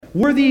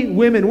Worthy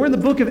women. We're in the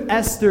book of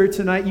Esther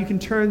tonight. You can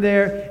turn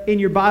there in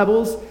your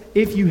Bibles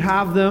if you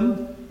have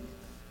them.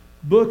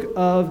 Book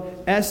of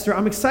Esther.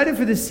 I'm excited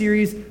for this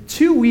series.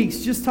 2 weeks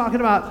just talking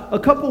about a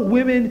couple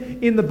women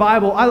in the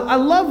Bible. I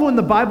love when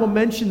the Bible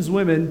mentions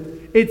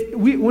women.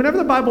 Whenever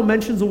the Bible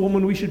mentions a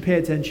woman, we should pay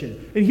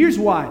attention. And here's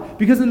why.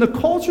 Because in the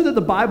culture that the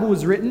Bible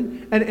was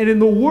written, and in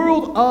the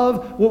world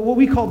of what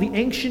we call the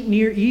ancient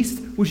Near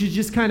East, which is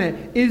just kind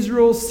of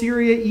Israel,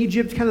 Syria,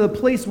 Egypt, kind of the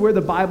place where the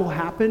Bible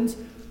happened,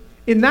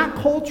 in that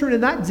culture and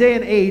in that day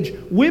and age,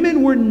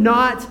 women were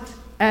not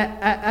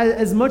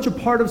as much a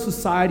part of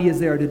society as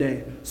they are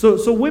today.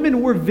 So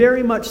women were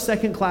very much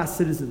second-class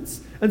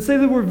citizens. And so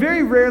they were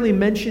very rarely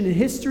mentioned in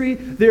history.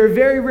 They are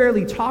very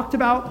rarely talked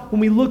about.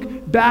 When we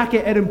look back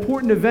at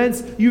important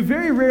events, you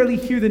very rarely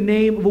hear the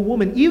name of a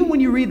woman. Even when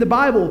you read the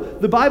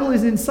Bible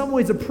is in some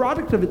ways a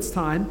product of its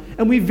time,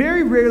 and we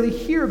very rarely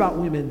hear about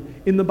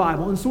women in the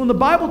Bible. And so when the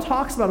Bible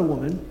talks about a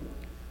woman,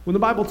 when the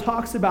Bible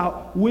talks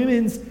about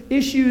women's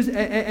issues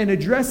and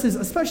addresses,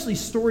 especially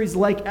stories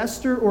like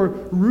Esther or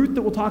Ruth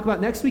that we'll talk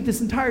about next week,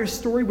 this entire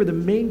story where the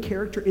main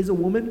character is a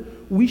woman,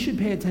 we should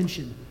pay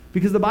attention.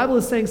 Because the Bible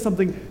is saying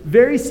something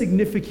very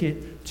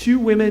significant to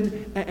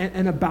women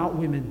and about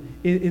women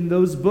in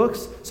those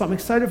books. So I'm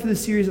excited for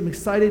this series. I'm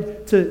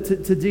excited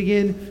to dig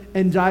in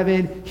and dive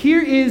in.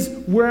 Here is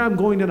where I'm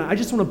going tonight. I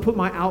just want to put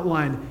my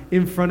outline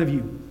in front of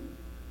you.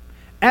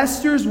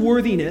 Esther's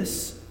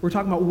worthiness, we're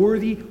talking about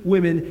worthy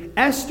women.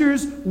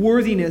 Esther's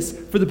worthiness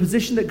for the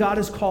position that God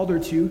has called her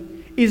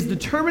to is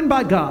determined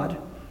by God,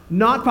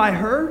 not by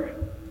her,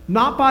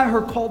 not by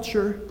her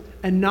culture,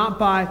 and not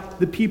by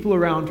the people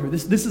around her.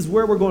 This is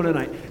where we're going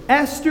tonight.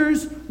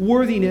 Esther's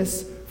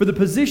worthiness for the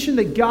position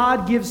that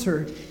God gives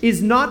her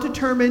is not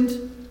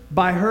determined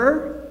by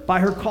her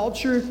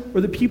culture,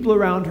 or the people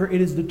around her.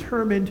 It is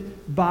determined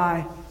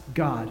by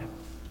God.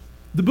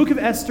 The book of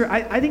Esther,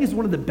 I think, is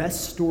one of the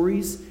best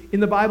stories in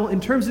the Bible in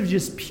terms of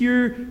just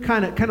pure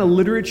kind of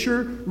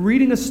literature.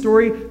 Reading a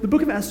story, the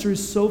book of Esther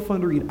is so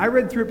fun to read. I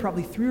read through it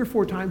probably 3 or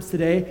 4 times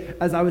today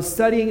as I was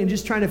studying and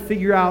just trying to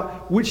figure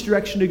out which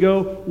direction to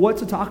go, what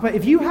to talk about.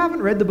 If you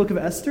haven't read the book of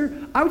Esther,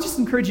 I would just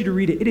encourage you to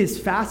read it. It is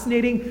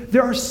fascinating.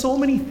 There are so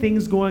many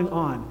things going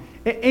on.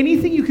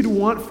 Anything you could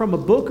want from a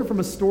book or from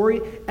a story,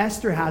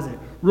 Esther has it.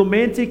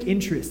 Romantic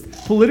interest,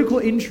 political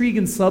intrigue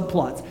and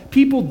subplots,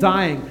 people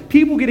dying,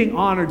 people getting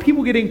honored,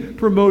 people getting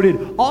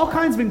promoted, all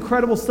kinds of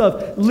incredible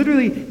stuff.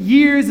 Literally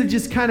years of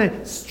just kind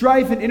of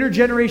strife and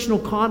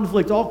intergenerational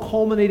conflict, all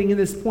culminating in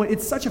this point.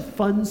 It's such a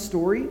fun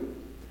story.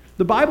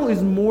 The Bible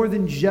is more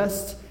than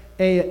just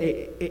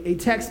a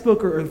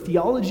textbook or a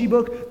theology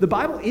book. The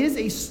Bible is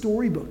a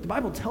storybook. The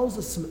Bible tells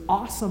us some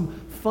awesome,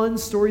 fun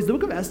stories. The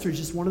book of Esther is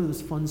just one of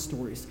those fun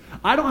stories.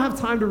 I don't have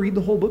time to read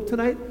the whole book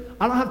tonight.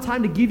 I don't have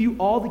time to give you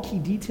all the key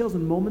details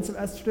and moments of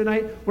Esther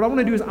tonight. What I want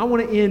to do is I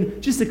want to,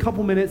 in just a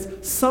couple minutes,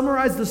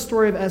 summarize the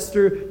story of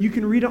Esther. You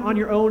can read it on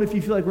your own if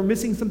you feel like we're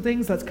missing some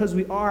things. That's because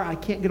we are. I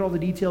can't get all the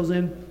details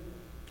in.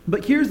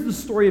 But here's the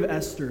story of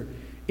Esther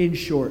in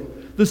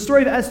short. The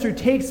story of Esther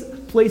takes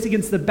place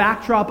against the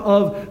backdrop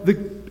of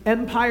the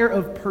Empire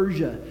of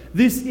Persia.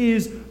 This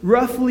is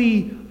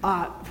roughly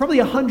probably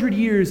 100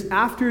 years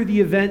after the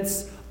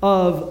events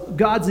of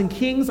Gods and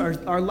Kings,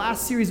 our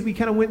last series we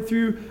kind of went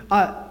through,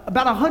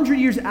 about 100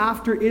 years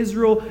after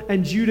Israel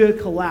and Judah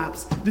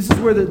collapsed. This is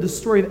where the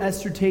story of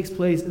Esther takes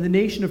place in the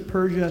nation of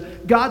Persia.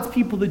 God's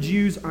people, the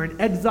Jews, are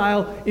in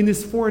exile in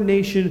this foreign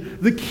nation.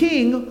 The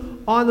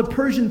king on the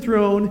Persian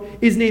throne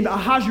is named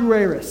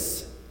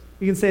Ahasuerus.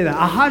 You can say that.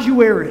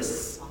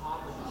 Ahasuerus.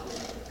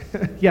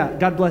 Yeah,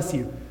 God bless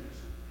you.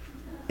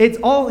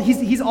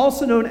 He's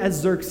also known as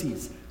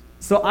Xerxes.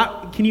 So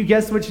can you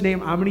guess which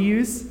name I'm going to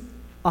use?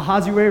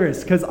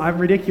 Ahasuerus, because I'm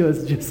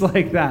ridiculous just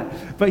like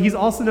that. But he's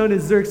also known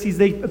as Xerxes.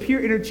 They appear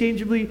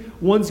interchangeably.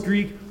 One's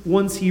Greek,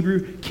 one's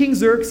Hebrew. King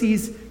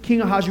Xerxes,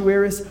 King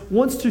Ahasuerus,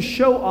 wants to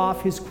show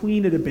off his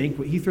queen at a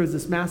banquet. He throws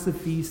this massive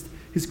feast.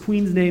 His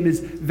queen's name is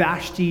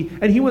Vashti,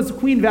 and he wants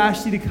Queen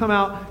Vashti to come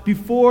out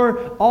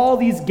before all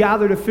these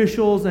gathered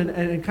officials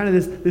and kind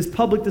of this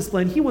public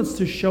display. And he wants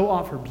to show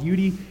off her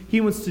beauty.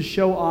 He wants to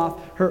show off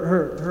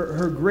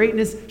her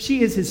greatness.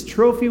 She is his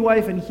trophy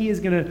wife, and he is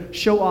going to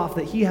show off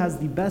that he has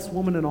the best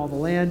woman in all the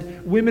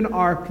land. Women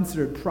are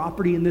considered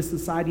property in this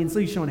society, and so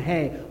he's showing,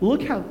 hey,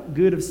 look how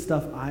good of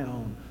stuff I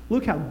own.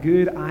 Look how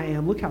good I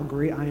am. Look how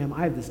great I am.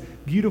 I have this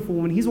beautiful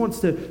woman. He wants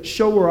to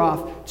show her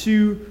off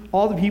to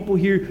all the people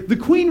here. The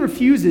queen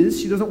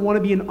refuses. She doesn't want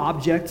to be an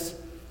object.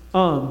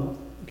 And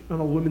a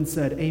woman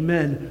said,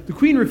 amen. The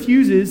queen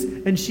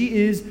refuses, and she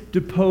is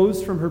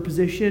deposed from her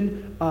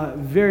position,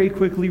 very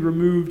quickly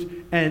removed,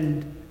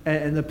 and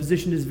the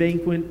position is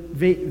vacant.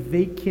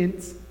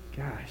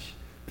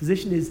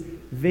 Position is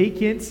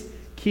vacant.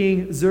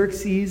 King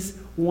Xerxes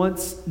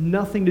wants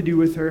nothing to do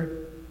with her.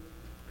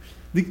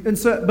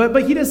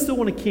 But he does still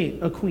want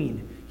a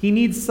queen. He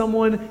needs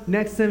someone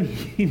next to him.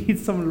 He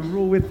needs someone to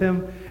rule with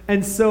him.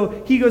 And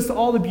so he goes to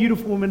all the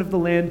beautiful women of the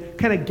land,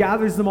 kind of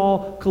gathers them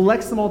all,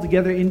 collects them all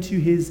together into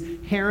his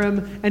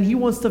harem, and he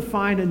wants to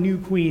find a new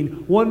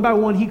queen. One by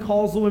one, he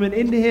calls the women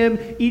into him.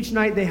 Each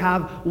night they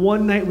have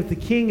one night with the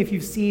king. If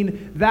you've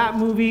seen that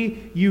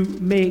movie, you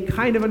may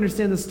kind of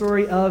understand the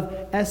story of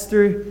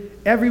Esther.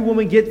 Every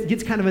woman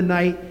gets kind of a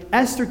night.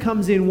 Esther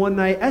comes in one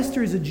night.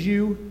 Esther is a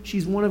Jew.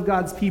 She's one of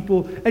God's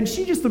people. And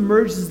she just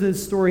emerges in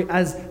this story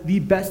as the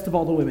best of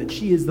all the women.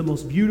 She is the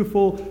most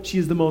beautiful. She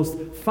is the most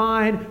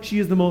fine. She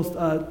is the most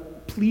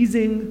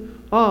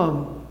pleasing.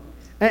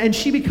 And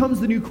she becomes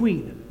the new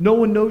queen. No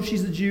one knows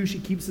she's a Jew. She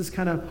keeps this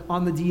kind of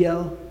on the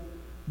DL.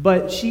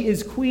 But she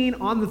is queen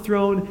on the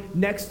throne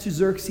next to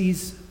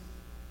Xerxes.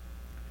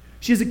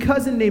 She has a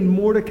cousin named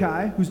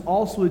Mordecai, who's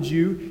also a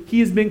Jew.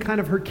 He has been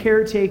kind of her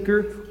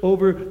caretaker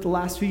over the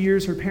last few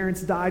years. Her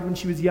parents died when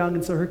she was young,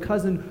 and so her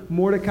cousin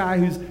Mordecai,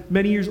 who's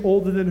many years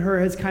older than her,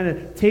 has kind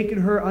of taken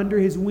her under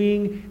his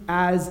wing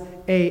as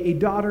a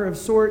daughter of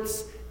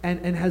sorts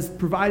and has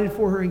provided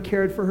for her and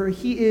cared for her.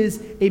 He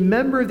is a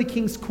member of the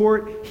king's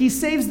court. He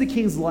saves the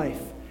king's life,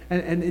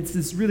 and it's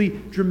this really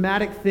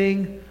dramatic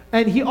thing.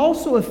 And he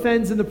also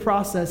offends in the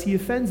process. He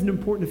offends an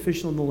important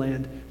official in the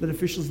land. That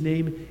official's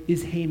name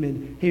is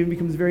Haman. Haman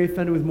becomes very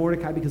offended with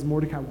Mordecai because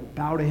Mordecai won't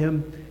bow to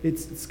him.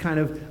 It's kind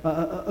of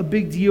a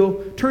big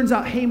deal. Turns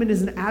out Haman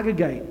is an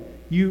Agagite.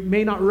 You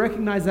may not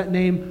recognize that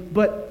name,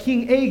 but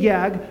King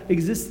Agag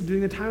existed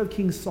during the time of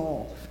King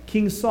Saul.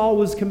 King Saul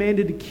was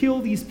commanded to kill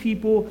these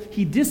people.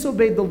 He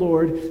disobeyed the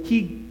Lord.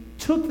 He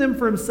took them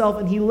for himself,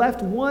 and he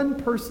left one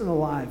person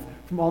alive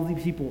from all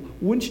these people.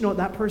 Wouldn't you know it,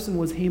 that person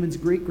was Haman's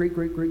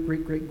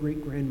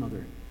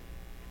great-great-great-great-great-great-great-grandmother.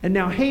 And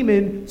now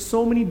Haman,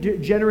 so many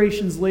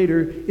generations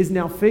later, is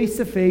now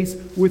face-to-face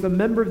with a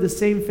member of the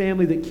same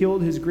family that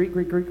killed his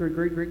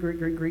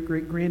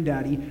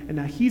great-great-great-great-great-great-great-great-granddaddy, and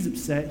now he's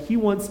upset. He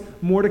wants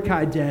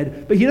Mordecai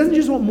dead, but he doesn't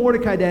just want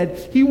Mordecai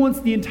dead, he wants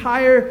the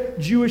entire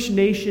Jewish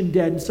nation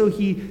dead. And so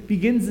he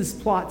begins this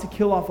plot to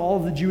kill off all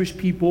of the Jewish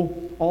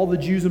people, all the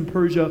Jews in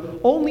Persia.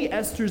 Only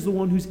Esther's the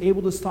one who's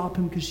able to stop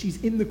him because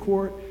she's in the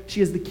court. She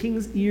has the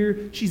king's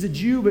ear. She's a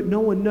Jew, but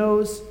no one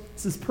knows.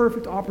 It's this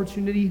perfect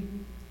opportunity.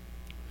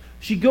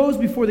 She goes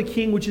before the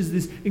king, which is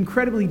this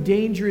incredibly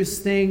dangerous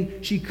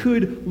thing. She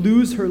could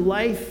lose her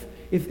life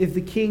if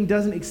the king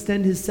doesn't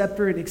extend his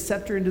scepter and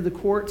accept her into the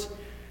court.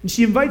 And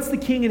she invites the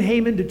king and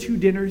Haman to 2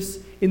 dinners.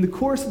 In the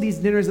course of these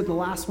dinners, at the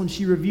last one,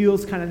 she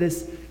reveals kind of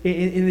this,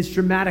 in this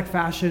dramatic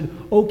fashion,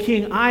 "O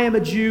king, I am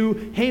a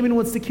Jew. Haman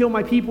wants to kill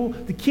my people."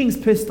 The king's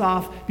pissed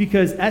off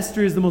because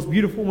Esther is the most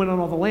beautiful woman on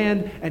all the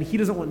land, and he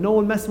doesn't want no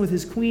one messing with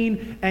his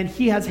queen, and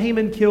he has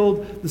Haman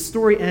killed. The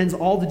story ends.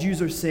 All the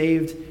Jews are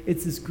saved.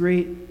 It's this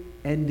great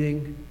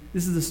ending.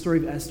 This is the story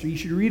of Esther. You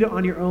should read it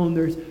on your own.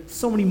 There's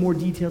so many more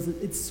details.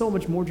 It's so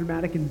much more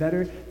dramatic and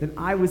better than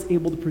I was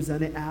able to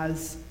present it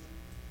as.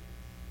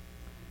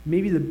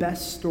 Maybe the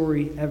best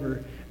story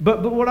ever.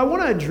 But what I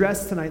want to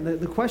address tonight,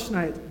 the question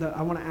that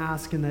I want to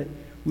ask and that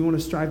we want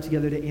to strive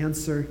together to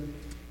answer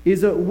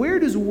is where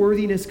does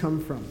worthiness come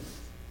from?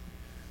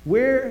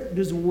 Where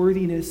does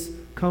worthiness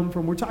come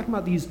from? We're talking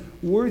about these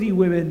worthy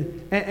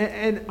women,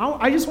 and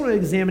I just want to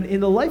examine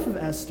in the life of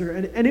Esther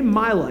and in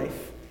my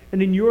life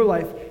and in your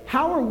life,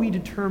 how are we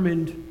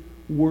determined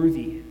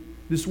worthy?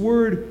 This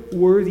word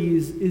worthy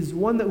is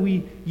one that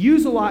we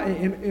use a lot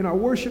in our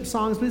worship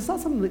songs, but it's not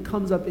something that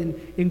comes up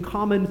in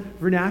common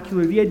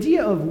vernacular. The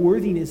idea of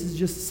worthiness is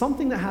just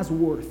something that has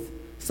worth,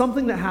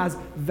 something that has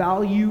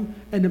value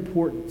and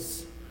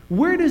importance.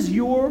 Where does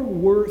your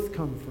worth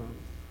come from?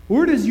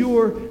 Where does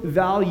your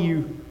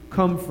value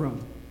come from?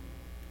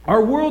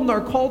 Our world and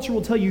our culture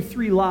will tell you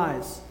 3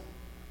 lies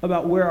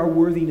about where our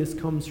worthiness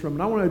comes from.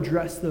 And I want to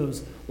address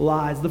those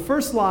lies. The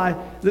first lie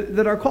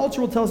that our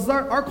culture will tell us is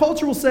our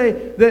culture will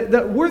say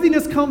that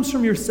worthiness comes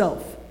from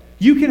yourself.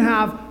 You can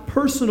have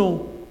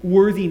personal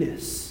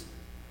worthiness.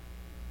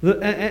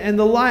 And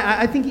the lie,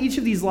 I think each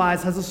of these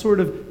lies has a sort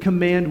of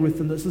command with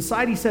them. The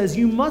society says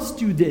you must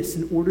do this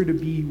in order to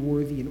be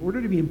worthy, in order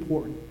to be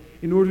important,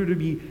 in order to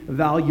be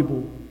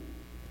valuable.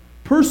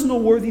 Personal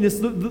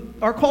worthiness,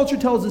 our culture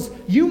tells us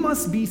you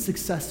must be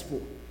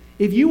successful.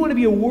 If you want to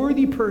be a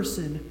worthy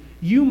person,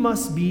 you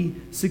must be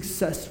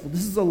successful.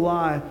 This is a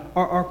lie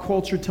our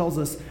culture tells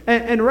us.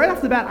 And right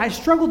off the bat, I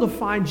struggle to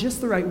find just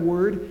the right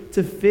word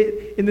to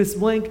fit in this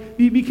blank,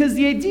 because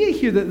the idea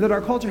here that our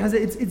culture has,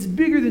 it's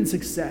bigger than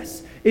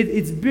success.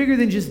 It's bigger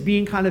than just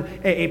being kind of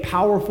a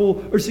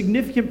powerful or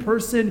significant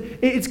person.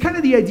 It's kind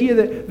of the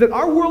idea that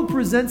our world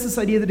presents this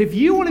idea that if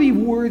you want to be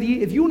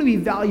worthy, if you want to be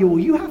valuable,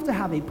 you have to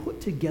have a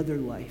put-together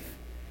life.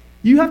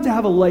 You have to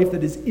have a life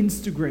that is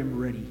Instagram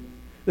ready,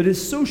 that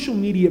is social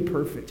media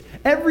perfect.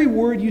 Every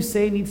word you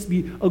say needs to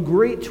be a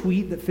great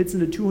tweet that fits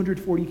into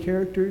 240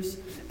 characters.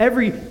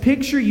 Every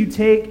picture you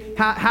take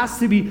has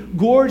to be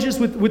gorgeous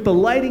with the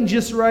lighting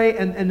just right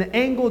and the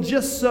angle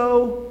just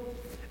so.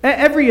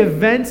 Every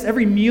event,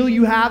 every meal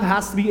you have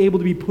has to be able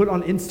to be put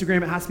on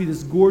Instagram. It has to be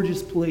this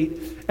gorgeous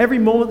plate. Every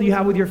moment that you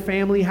have with your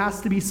family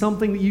has to be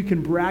something that you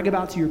can brag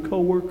about to your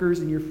coworkers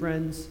and your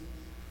friends.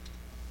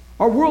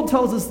 Our world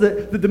tells us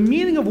that the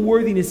meaning of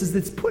worthiness is that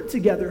it's put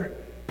together,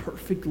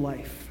 perfect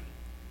life.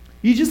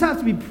 You just have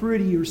to be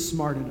pretty or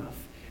smart enough.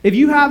 If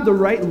you have the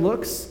right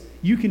looks,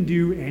 you can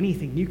do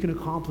anything. You can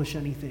accomplish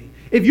anything.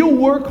 If you'll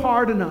work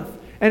hard enough,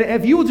 and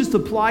if you will just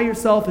apply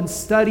yourself and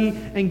study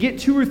and get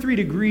 2 or 3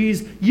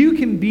 degrees, you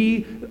can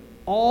be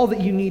all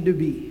that you need to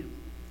be.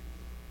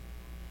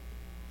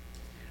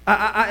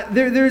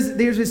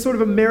 There's a sort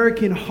of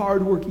American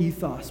hard work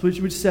ethos,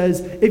 which says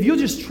if you'll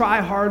just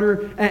try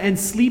harder and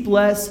sleep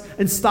less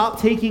and stop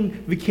taking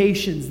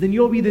vacations, then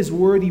you'll be this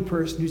worthy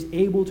person who's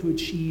able to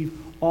achieve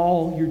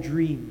all your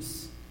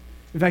dreams.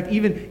 In fact,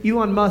 even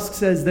Elon Musk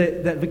says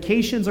that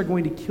vacations are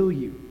going to kill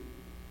you.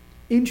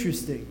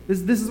 Interesting.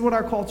 This is what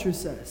our culture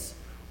says.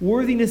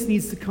 Worthiness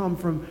needs to come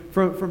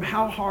from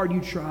how hard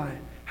you try,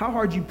 how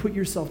hard you put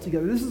yourself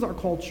together. This is our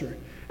culture.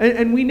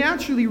 And we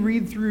naturally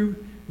read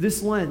through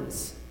this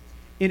lens.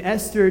 In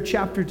Esther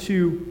chapter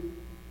 2,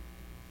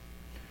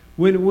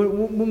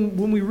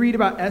 when we read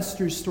about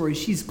Esther's story,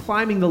 she's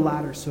climbing the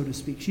ladder, so to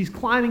speak. She's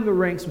climbing the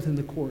ranks within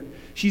the court.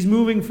 She's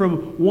moving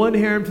from one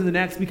harem to the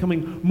next,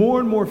 becoming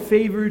more and more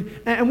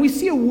favored. And we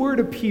see a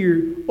word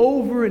appear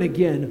over and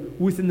again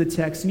within the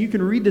text. And you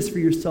can read this for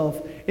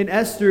yourself. In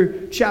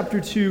Esther chapter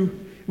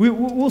 2,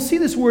 we'll see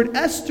this word,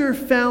 Esther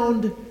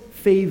found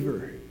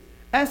favor.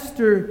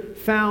 Esther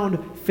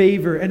found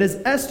favor. And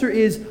as Esther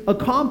is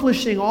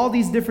accomplishing all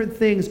these different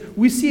things,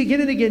 we see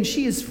again and again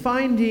she is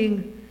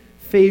finding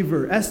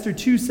favor. Esther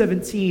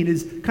 2:17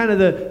 is kind of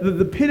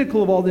the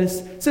pinnacle of all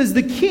this. It says,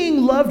 the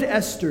king loved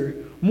Esther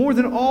more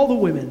than all the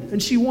women,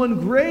 and she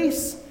won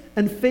grace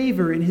and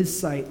favor in his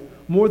sight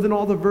more than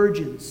all the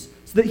virgins,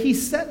 so that he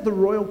set the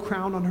royal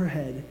crown on her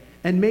head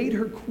and made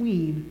her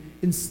queen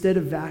instead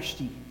of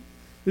Vashti.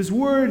 This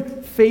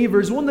word favor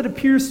is one that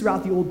appears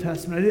throughout the Old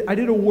Testament. I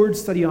did a word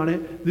study on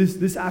it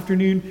this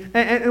afternoon.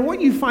 And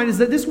what you find is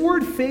that this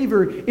word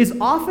favor is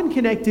often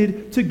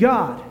connected to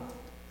God.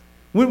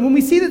 When we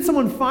see that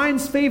someone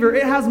finds favor,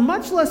 it has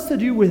much less to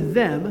do with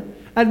them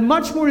and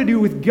much more to do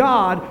with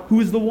God,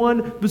 who is the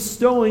one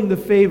bestowing the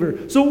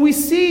favor. So what we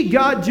see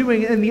God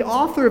doing and the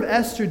author of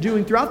Esther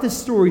doing throughout this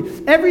story,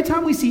 every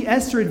time we see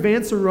Esther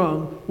advance a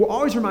rung, we're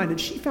always reminded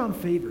she found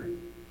favor.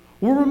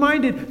 We're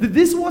reminded that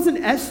this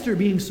wasn't Esther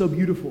being so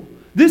beautiful.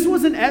 This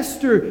wasn't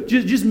Esther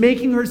just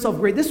making herself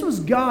great. This was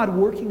God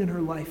working in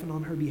her life and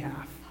on her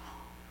behalf.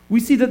 We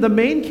see that the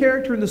main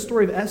character in the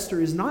story of Esther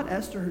is not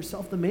Esther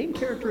herself. The main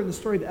character in the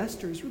story of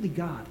Esther is really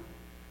God.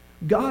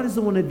 God is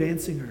the one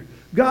advancing her.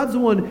 God's the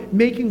one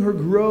making her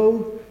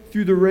grow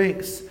through the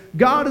ranks.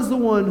 God is the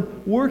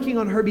one working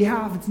on her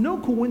behalf. It's no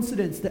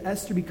coincidence that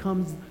Esther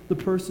becomes the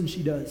person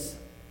she does.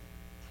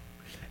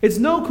 It's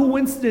no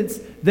coincidence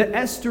that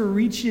Esther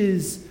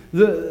reaches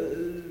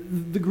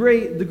the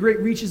great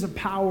reaches of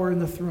power in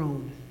the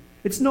throne.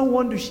 It's no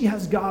wonder she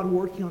has God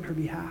working on her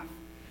behalf.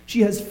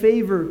 She has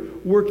favor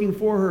working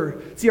for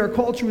her. See, our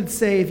culture would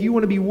say, if you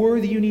want to be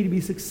worthy, you need to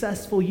be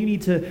successful. You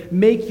need to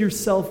make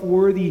yourself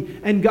worthy.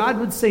 And God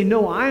would say,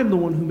 no, I am the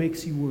one who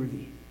makes you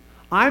worthy.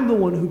 I'm the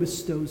one who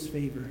bestows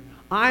favor.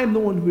 I am the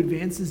one who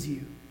advances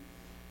you.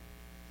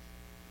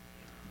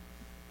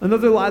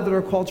 Another lie that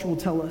our culture will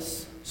tell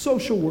us,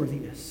 social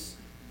worthiness.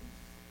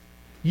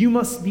 You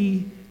must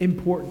be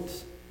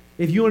important.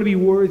 If you want to be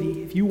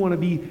worthy, if you want to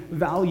be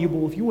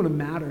valuable, if you want to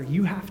matter,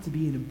 you have to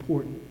be an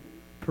important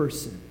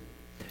person.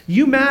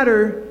 You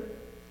matter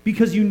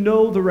because you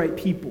know the right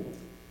people.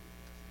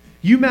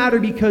 You matter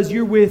because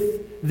you're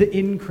with the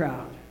in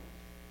crowd.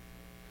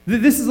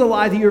 This is a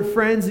lie that your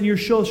friends and your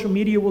social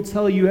media will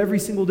tell you every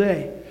single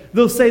day.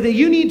 They'll say that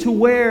you need to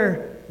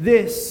wear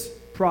this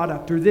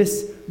product or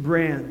this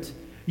brand.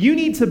 You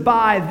need to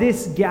buy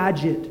this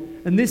gadget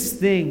and this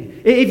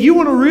thing. If you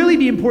want to really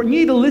be important, you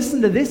need to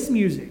listen to this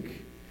music.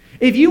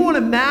 If you want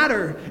to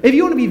matter, if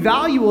you want to be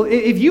valuable,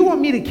 if you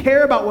want me to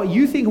care about what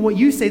you think and what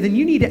you say, then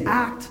you need to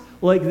act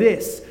like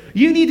this.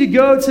 You need to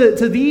go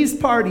to these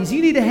parties.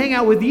 You need to hang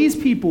out with these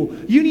people.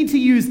 You need to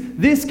use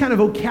this kind of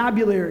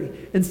vocabulary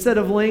instead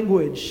of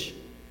language.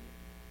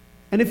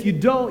 And if you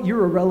don't,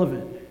 you're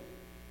irrelevant.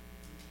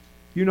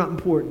 You're not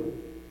important.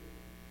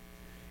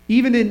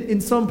 Even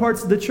in some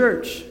parts of the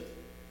church.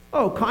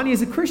 Oh, Connie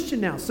is a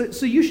Christian now,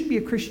 so you should be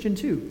a Christian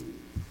too.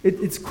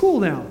 It's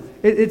cool now.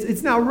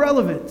 It's now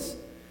relevant.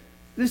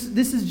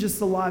 This is just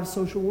a lie of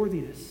social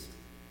worthiness.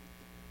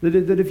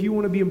 That if you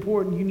want to be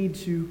important, you need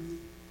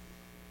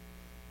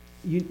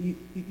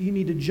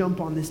to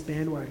jump on this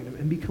bandwagon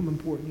and become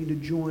important. You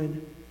need to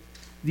join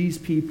these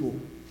people.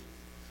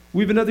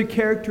 We have another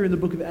character in the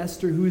book of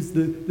Esther who is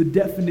the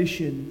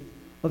definition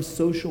of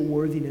social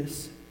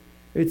worthiness.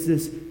 It's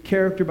this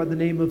character by the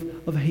name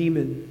of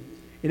Haman.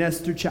 In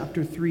Esther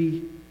chapter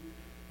 3,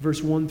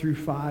 verse 1 through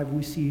 5,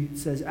 we see it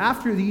says,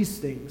 after these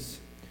things,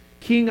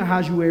 King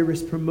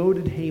Ahasuerus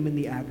promoted Haman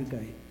the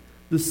Agagite,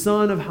 the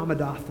son of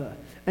Hammedatha,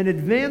 and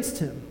advanced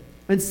him,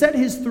 and set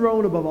his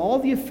throne above all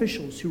the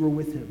officials who were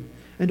with him.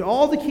 And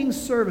all the king's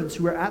servants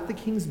who were at the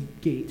king's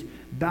gate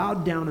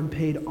bowed down and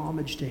paid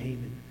homage to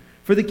Haman,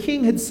 for the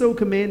king had so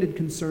commanded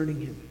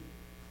concerning him.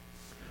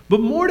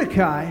 But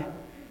Mordecai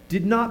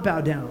did not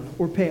bow down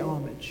or pay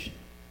homage.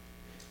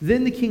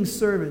 Then the king's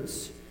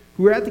servants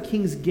who were at the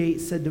king's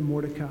gate, said to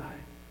Mordecai,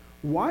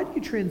 "Why do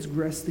you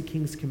transgress the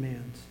king's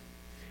commands?"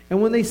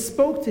 And when they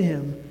spoke to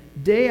him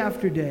day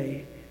after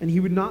day, and he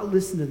would not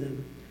listen to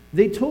them,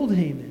 they told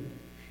Haman,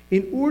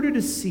 in order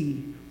to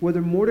see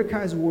whether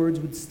Mordecai's words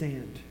would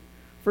stand,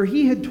 for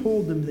he had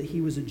told them that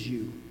he was a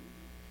Jew.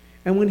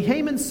 And when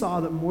Haman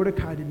saw that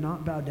Mordecai did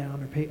not bow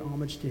down or pay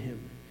homage to him,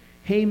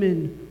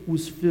 Haman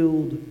was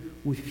filled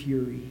with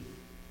fury.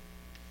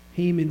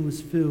 Haman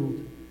was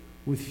filled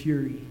with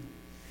fury.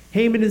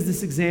 Haman is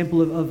this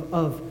example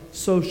of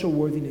social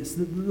worthiness.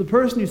 The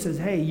person who says,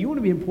 hey, you want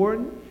to be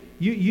important?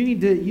 You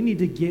need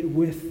to get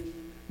with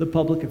the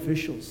public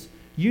officials.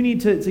 You need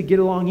to get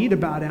along. You need to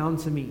bow down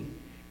to me.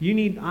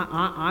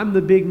 I'm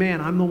the big man.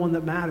 I'm the one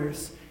that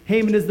matters.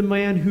 Haman is the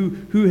man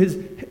who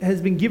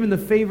has been given the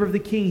favor of the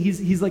king.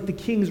 He's like the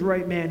king's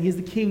right man. He's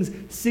the king's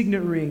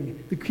signet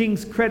ring, the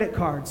king's credit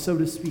card, so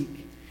to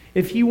speak.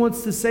 If he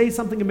wants to say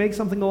something and make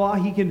something a law,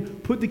 he can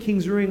put the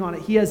king's ring on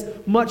it. He has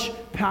much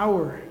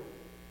power.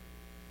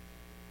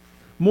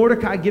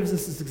 Mordecai gives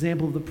us this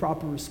example of the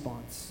proper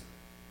response.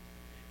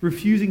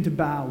 Refusing to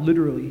bow,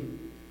 literally,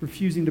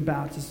 refusing to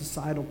bow to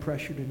societal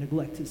pressure to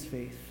neglect his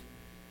faith.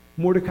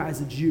 Mordecai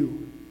is a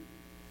Jew.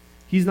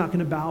 He's not going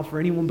to bow for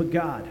anyone but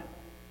God.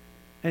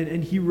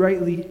 And he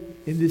rightly,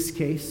 in this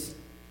case,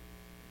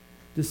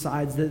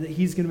 decides that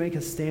he's going to make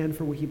a stand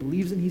for what he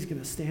believes in. He's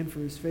going to stand for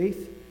his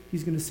faith.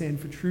 He's going to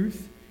stand for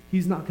truth.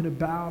 He's not going to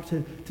bow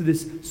to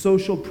this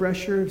social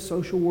pressure,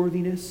 social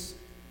worthiness.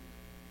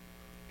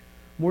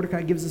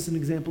 Mordecai gives us an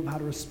example of how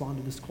to respond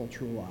to this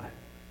cultural lie.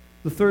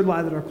 The third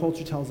lie that our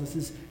culture tells us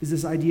is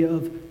this idea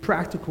of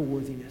practical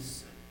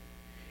worthiness.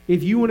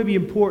 If you want to be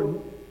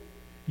important,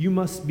 you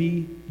must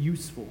be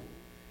useful.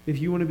 If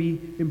you want to be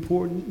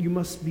important, you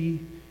must be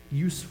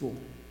useful.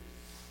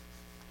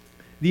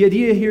 The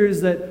idea here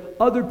is that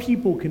other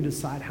people can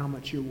decide how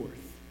much you're worth.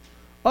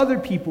 Other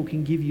people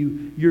can give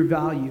you your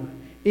value.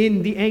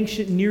 In the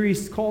ancient Near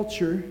East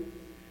culture,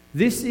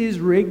 this is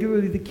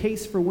regularly the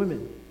case for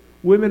women.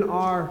 Women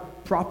are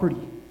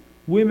property.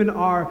 Women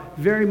are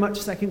very much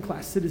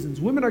second-class citizens.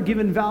 Women are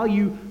given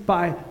value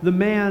by the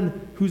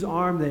man whose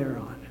arm they are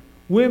on.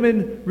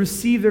 Women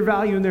receive their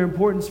value and their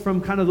importance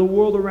from kind of the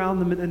world around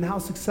them and how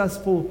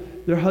successful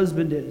their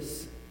husband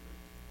is.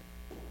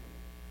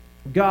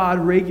 God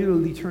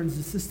regularly turns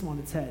the system on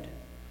its head,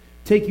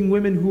 taking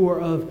women who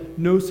are of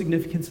no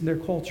significance in their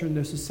culture and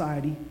their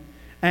society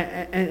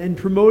and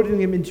promoting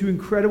them into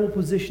incredible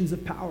positions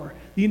of power.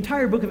 The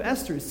entire book of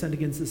Esther is set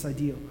against this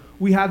ideal.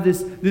 We have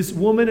this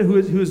woman who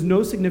has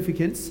no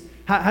significance,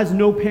 has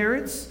no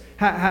parents,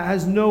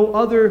 has no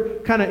other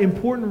kind of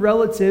important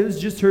relatives,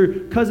 just her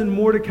cousin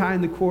Mordecai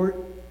in the court.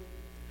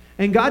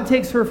 And God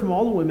takes her from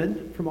all the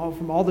women, from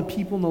all the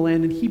people in the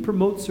land, and he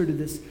promotes her to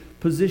this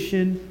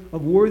position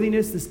of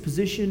worthiness, this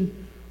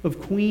position of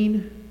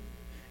queen.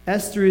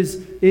 Esther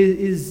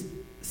is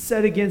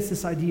set against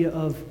this idea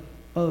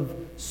of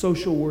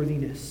social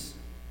worthiness.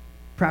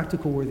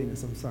 Practical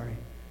worthiness.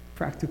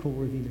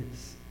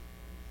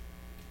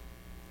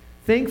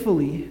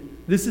 Thankfully,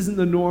 this isn't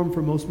the norm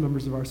for most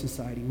members of our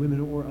society,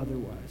 women or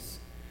otherwise.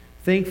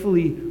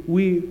 Thankfully,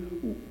 we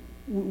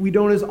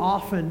don't as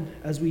often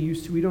as we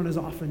used to, we don't as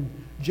often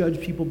judge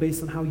people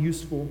based on how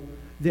useful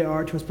they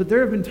are to us. But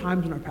there have been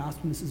times in our past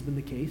when this has been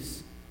the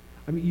case.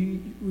 I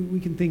mean, we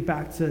can think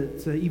back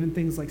to even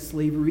things like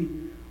slavery,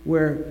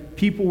 where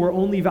people were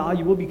only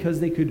valuable because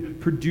they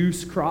could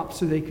produce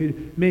crops, or they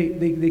could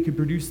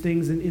produce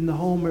things in the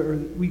home, or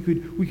we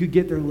could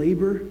get their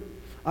labor.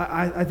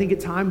 I think at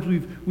times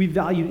we've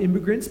valued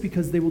immigrants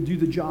because they will do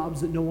the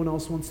jobs that no one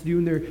else wants to do,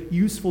 and they're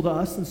useful to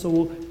us, and so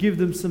we'll give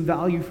them some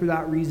value for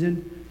that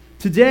reason.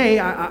 Today,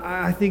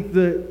 I think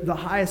the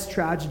highest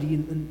tragedy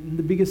and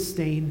the biggest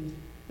stain,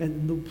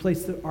 and the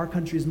place that our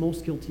country is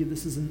most guilty of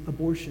this, is an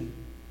abortion.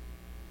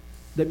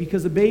 That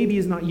because a baby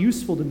is not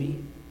useful to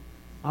me,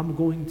 I'm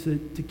going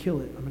to kill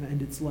it. I'm going to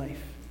end its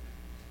life.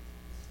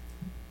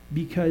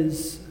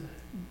 Because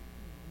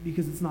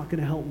it's not going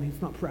to help me.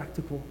 It's not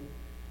practical.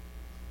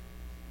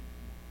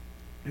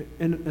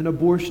 And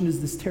abortion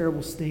is this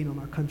terrible stain on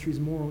our country's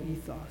moral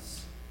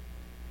ethos.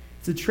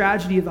 It's a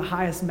tragedy of the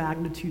highest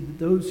magnitude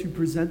that those who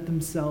present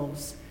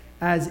themselves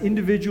as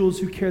individuals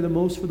who care the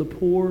most for the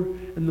poor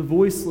and the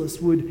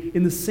voiceless would,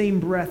 in the same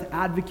breath,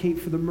 advocate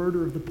for the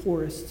murder of the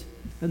poorest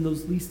and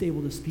those least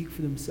able to speak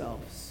for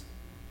themselves.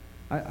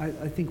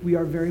 I think we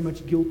are very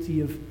much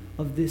guilty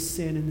of this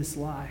sin and this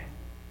lie.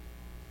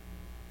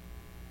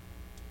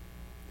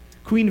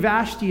 Queen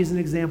Vashti is an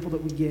example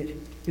that we get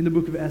in the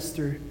book of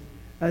Esther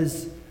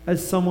as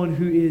someone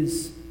who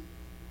is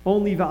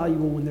only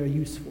valuable when they're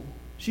useful.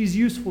 She's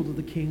useful to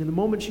the king, and the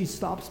moment she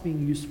stops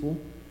being useful,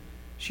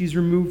 she's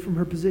removed from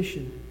her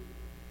position.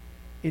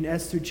 In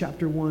Esther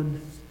chapter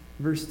 1,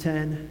 verse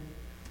 10,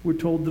 we're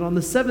told that on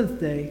the seventh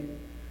day,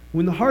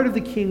 when the heart of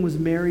the king was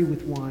merry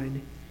with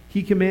wine,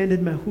 he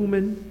commanded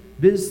Mehuman,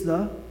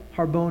 Biztha,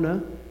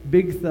 Harbona,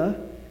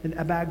 Bigtha, and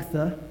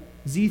Abagtha,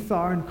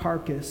 Zethar, and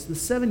Carcass, the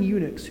 7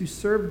 eunuchs who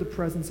served the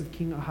presence of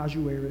King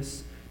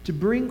Ahasuerus, to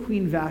bring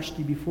Queen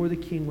Vashti before the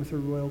king with her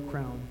royal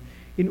crown,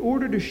 in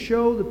order to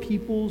show the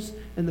peoples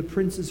and the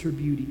princes her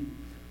beauty,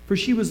 for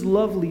she was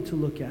lovely to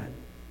look at.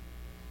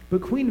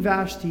 But Queen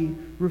Vashti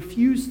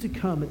refused to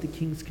come at the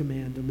king's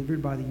command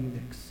delivered by the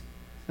eunuchs.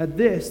 At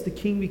this, the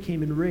king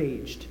became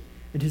enraged,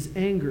 and his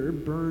anger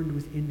burned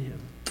within him.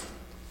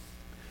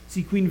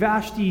 See, Queen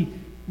Vashti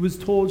was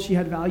told she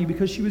had value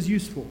because she was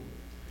useful.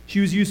 She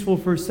was useful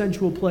for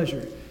sensual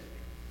pleasure.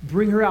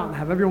 Bring her out and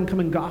have everyone come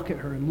and gawk at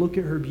her and look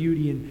at her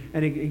beauty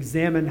and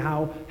examine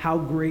how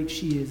great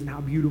she is and how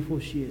beautiful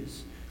she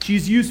is.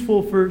 She's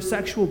useful for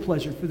sexual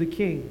pleasure for the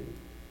king.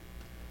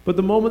 But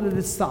the moment that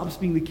this stops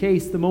being the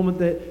case, the moment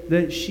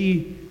that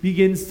she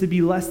begins to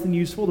be less than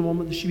useful, the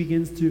moment that she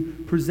begins to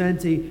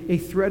present a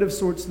threat of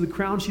sorts to the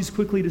crown, she's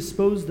quickly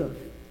disposed of.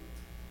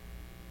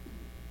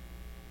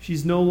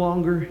 She's no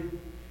longer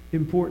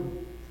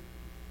important.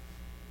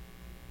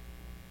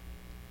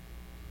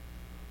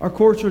 Our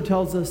culture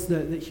tells us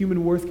that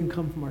human worth can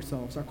come from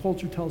ourselves. Our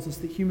culture tells us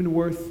that human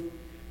worth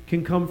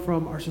can come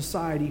from our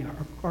society.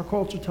 Our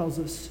culture tells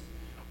us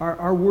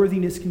our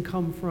worthiness can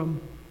come from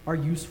our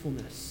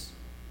usefulness.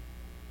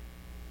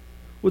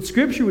 What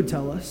Scripture would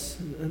tell us,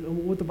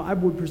 and what the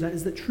Bible would present,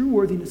 is that true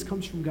worthiness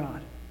comes from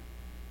God.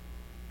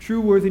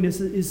 True worthiness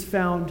is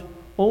found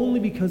only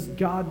because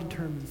God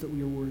determines that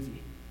we are worthy.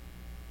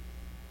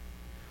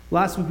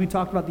 Last week we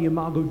talked about the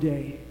Imago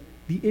Dei,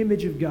 the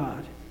image of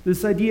God.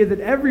 This idea that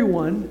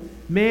everyone,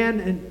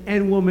 man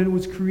and woman,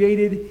 was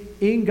created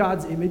in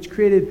God's image,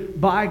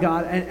 created by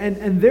God,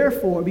 and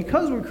therefore,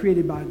 because we're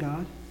created by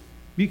God,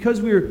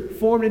 because we're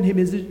formed in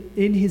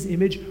His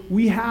image,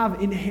 we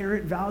have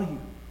inherent value.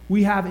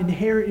 We have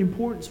inherent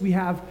importance. We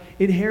have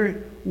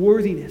inherent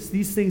worthiness.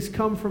 These things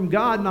come from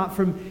God, not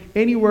from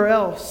anywhere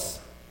else.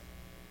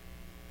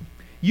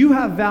 You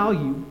have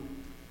value,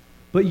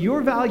 but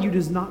your value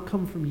does not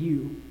come from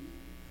you.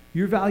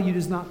 Your value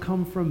does not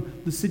come from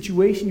the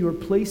situation you are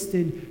placed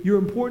in. Your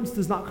importance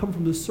does not come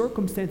from the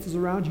circumstances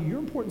around you. Your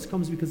importance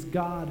comes because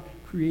God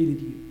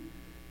created you.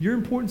 Your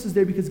importance is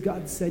there because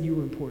God said you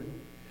were important.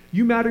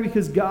 You matter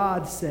because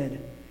God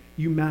said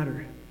you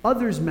matter.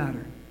 Others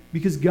matter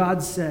because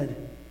God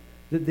said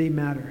that they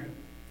matter.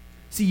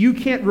 See, you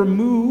can't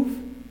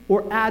remove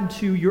or add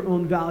to your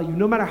own value,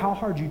 no matter how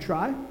hard you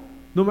try,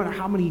 no matter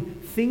how many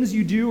things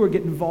you do or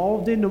get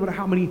involved in, no matter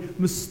how many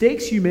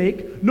mistakes you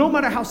make, no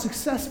matter how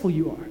successful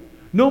you are,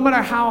 no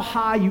matter how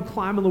high you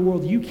climb in the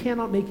world, you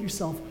cannot make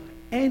yourself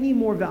any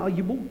more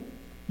valuable.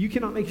 You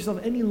cannot make yourself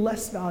any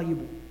less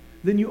valuable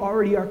than you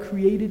already are,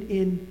 created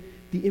in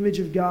the image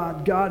of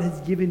God. God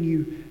has given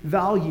you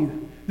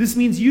value. This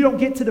means you don't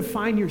get to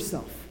define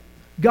yourself.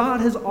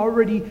 God has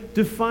already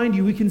defined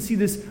you. We can see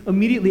this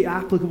immediately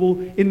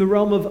applicable in the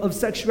realm of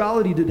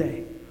sexuality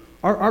today.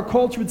 Our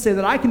culture would say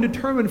that I can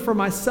determine for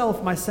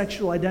myself my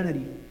sexual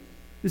identity.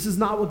 This is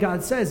not what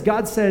God says.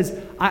 God says,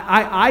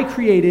 I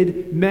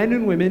created men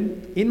and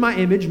women in my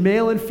image,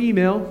 male and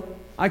female.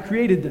 I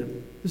created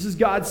them. This is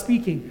God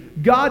speaking.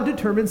 God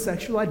determines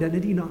sexual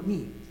identity, not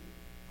me.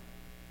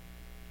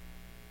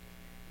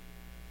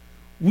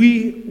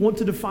 We want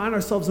to define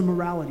ourselves in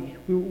morality.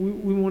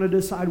 We want to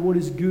decide what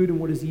is good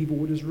and what is evil,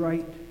 what is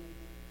right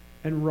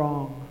and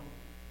wrong.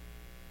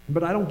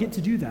 But I don't get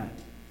to do that.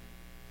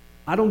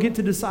 I don't get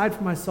to decide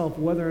for myself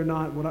whether or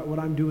not what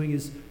I'm doing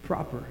is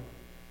proper.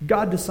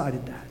 God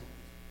decided that.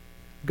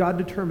 God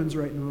determines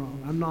right and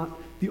wrong. I'm not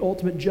the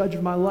ultimate judge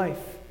of my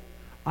life.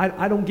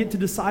 I don't get to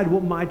decide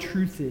what my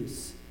truth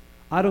is.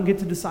 I don't get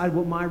to decide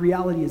what my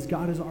reality is.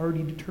 God has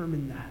already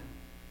determined that.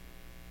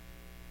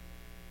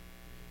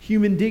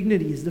 Human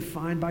dignity is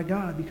defined by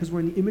God because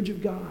we're in the image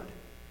of God.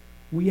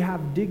 We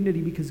have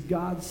dignity because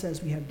God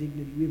says we have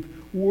dignity. We have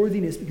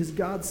worthiness because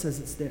God says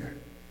it's there.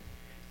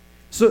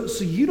 So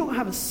you don't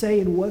have a say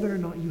in whether or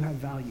not you have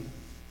value.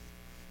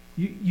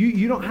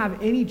 You don't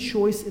have any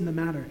choice in the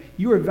matter.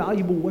 You are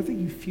valuable whether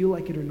you feel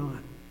like it or not.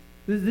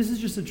 This is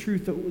just a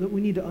truth that we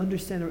need to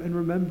understand and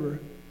remember.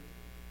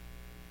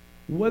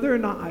 Whether or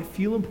not I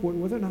feel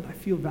important, whether or not I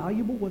feel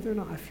valuable, whether or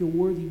not I feel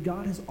worthy,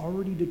 God has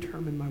already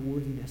determined my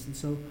worthiness. And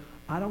so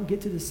I don't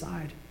get to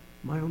decide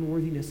my own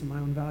worthiness and my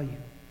own value.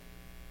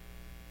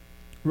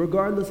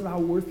 Regardless of how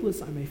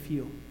worthless I may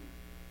feel,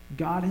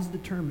 God has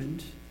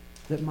determined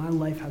that my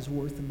life has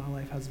worth and my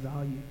life has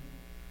value.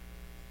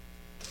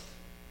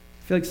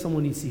 I feel like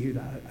someone needs to hear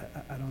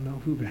that. I don't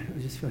know who, but I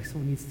just feel like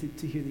someone needs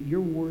to hear that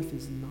your worth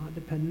is not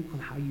dependent on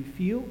how you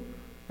feel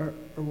or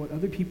what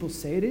other people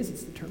say it is.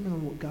 It's determined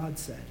on what God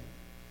said.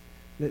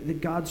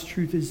 That God's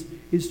truth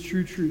is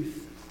true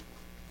truth.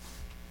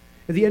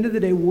 At the end of the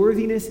day,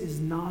 worthiness is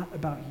not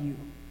about you.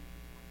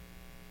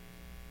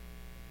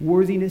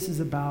 Worthiness is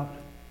about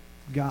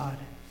God.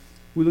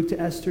 We look to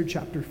Esther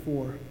chapter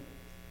 4,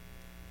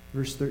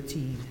 verse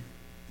 13.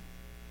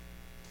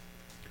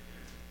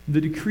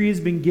 The decree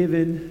has been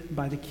given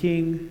by the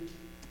king.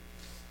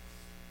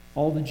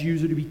 All the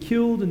Jews are to be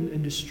killed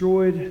and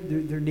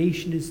destroyed. Their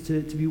nation is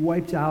to be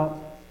wiped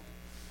out.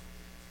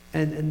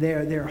 And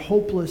they're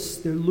hopeless.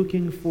 They're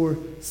looking for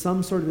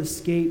some sort of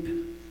escape,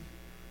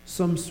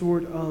 some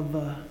sort of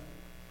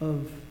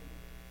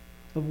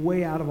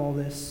way out of all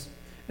this.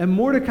 And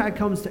Mordecai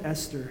comes to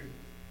Esther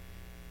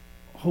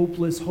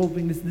hopeless,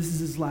 hoping this is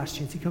his last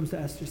chance. He comes to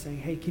Esther saying,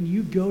 hey, can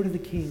you go to the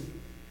king?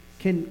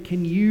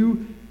 Can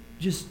you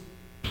just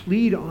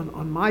plead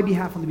on my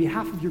behalf, on the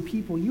behalf of your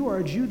people? You are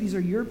a Jew. These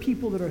are your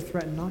people that are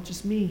threatened, not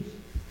just me.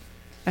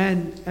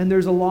 And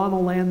there's a law in the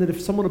land that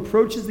if someone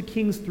approaches the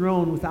king's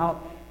throne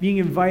without being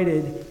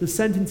invited, the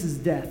sentence is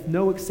death.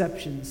 No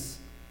exceptions.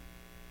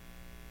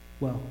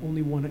 Well,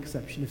 only one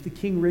exception. If the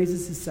king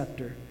raises his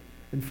scepter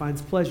and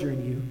finds pleasure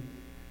in you,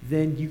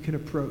 then you can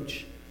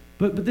approach.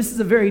 But this is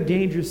a very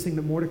dangerous thing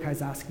that Mordecai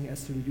is asking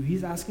Esther to do.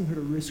 He's asking her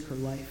to risk her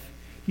life.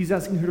 He's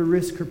asking her to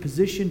risk her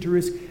position, to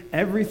risk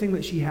everything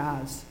that she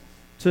has,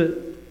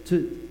 to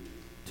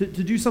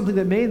do something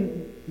that may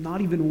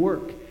not even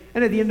work.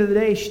 And at the end of the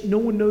day, no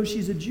one knows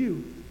she's a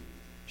Jew.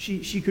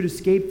 She could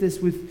escape this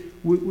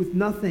with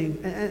nothing.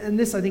 And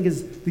this, I think,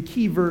 is the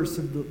key verse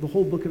of the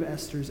whole book of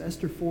Esther, is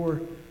Esther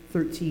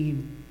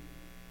 4:13.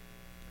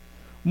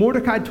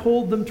 Mordecai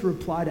told them to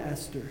reply to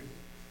Esther,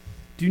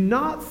 do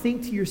not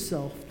think to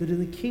yourself that in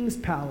the king's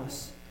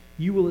palace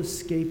you will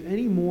escape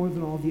any more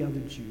than all the other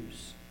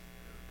Jews.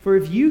 For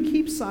if you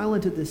keep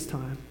silent at this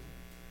time,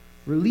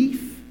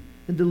 relief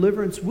and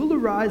deliverance will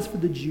arise for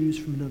the Jews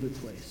from another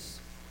place.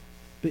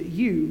 But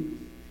you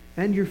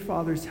and your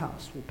father's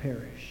house will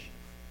perish.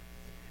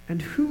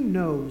 And who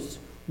knows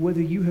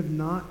whether you have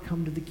not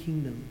come to the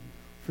kingdom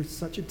for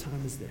such a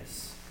time as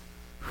this?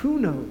 Who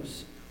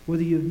knows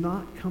whether you have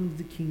not come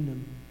to the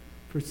kingdom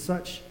for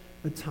such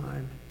a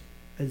time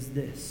as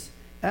this?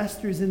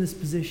 Esther is in this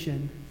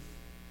position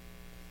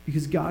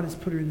because God has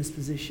put her in this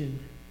position.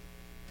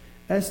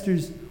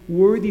 Esther's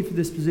worthy for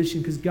this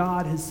position because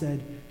God has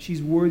said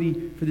she's worthy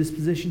for this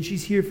position.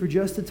 She's here for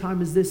just a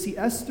time as this. See,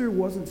 Esther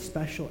wasn't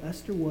special.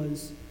 Esther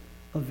was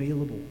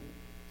available.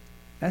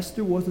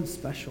 Esther wasn't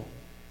special.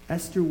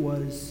 Esther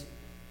was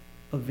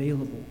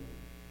available.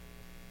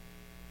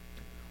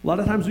 A lot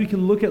of times we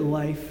can look at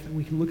life and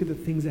we can look at the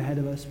things ahead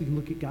of us. We can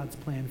look at God's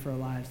plan for our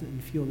lives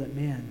and feel that,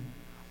 man,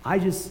 I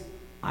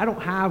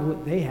don't have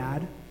what they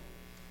had.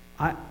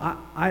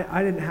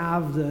 I didn't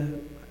have the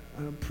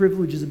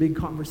privilege is a big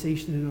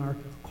conversation in our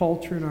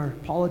culture and our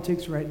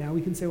politics right now.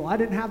 We can say, well, I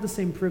didn't have the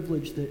same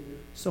privilege that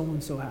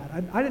so-and-so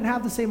had. I didn't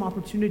have the same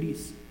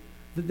opportunities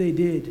that they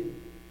did.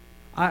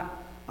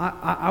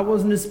 I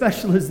wasn't as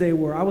special as they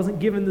were. I wasn't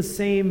given the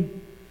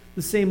same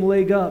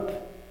leg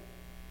up.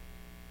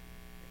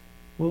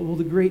 Well,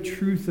 the great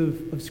truth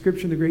of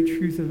Scripture, the great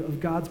truth of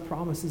God's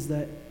promise is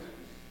that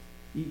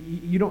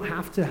you don't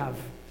have to have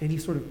any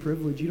sort of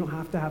privilege. You don't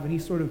have to have any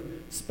sort of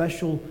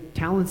special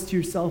talents to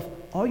yourself.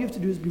 All you have to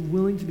do is be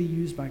willing to be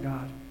used by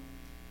God.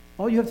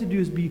 All you have to do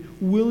is be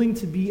willing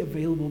to be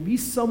available. Be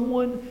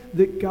someone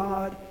that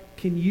God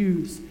can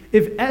use.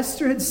 If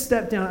Esther had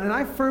stepped down, and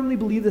I firmly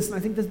believe this, and I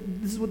think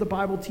this is what the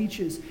Bible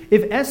teaches.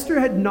 If Esther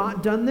had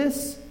not done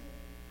this,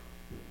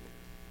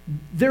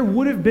 there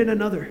would have been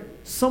another.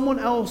 Someone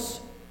else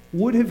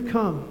would have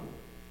come.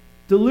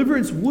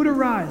 Deliverance would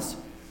arise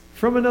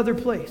from another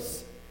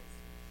place.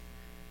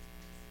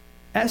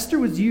 Esther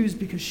was used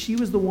because she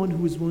was the one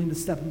who was willing to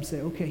step up and say,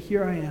 okay,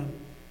 here I am.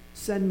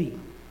 Send me.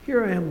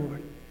 Here I am,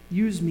 Lord.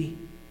 Use me.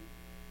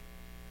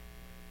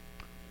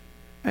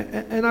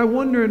 And I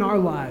wonder in our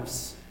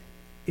lives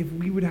if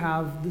we would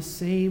have the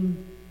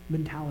same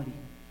mentality.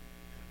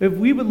 If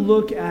we would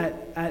look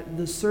at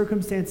the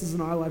circumstances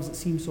in our lives that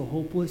seem so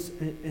hopeless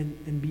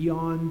and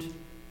beyond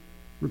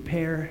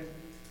repair,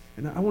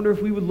 and I wonder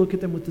if we would look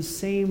at them with the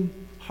same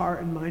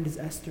heart and mind as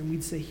Esther, and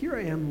we'd say, here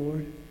I am,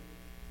 Lord.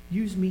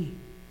 Use me.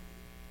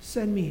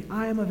 Send me.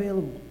 I am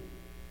available.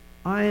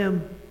 I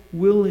am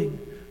willing.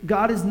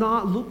 God is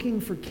not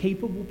looking for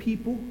capable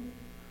people.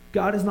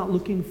 God is not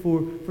looking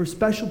for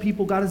special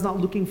people. God is not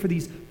looking for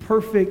these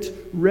perfect,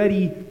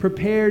 ready,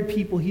 prepared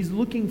people. He's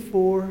looking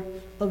for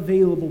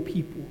available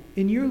people.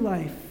 In your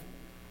life,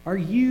 are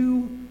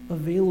you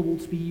available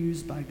to be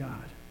used by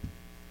God?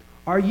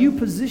 Are you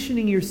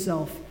positioning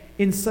yourself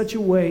in such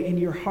a way in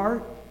your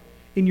heart,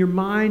 in your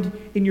mind,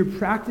 in your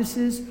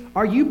practices?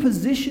 Are you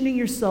positioning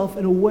yourself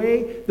in a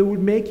way that would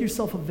make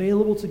yourself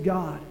available to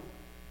God?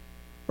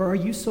 Or are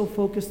you so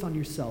focused on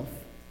yourself?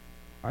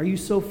 Are you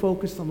so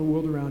focused on the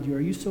world around you?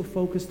 Are you so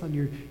focused on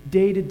your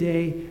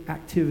day-to-day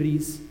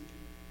activities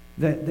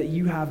that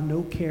you have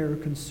no care or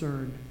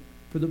concern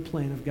for the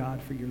plan of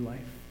God for your life?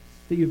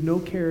 That you have no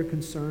care or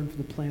concern for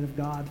the plan of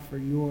God for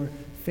your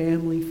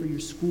family, for your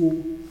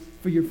school,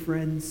 for your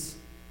friends?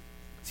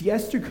 See,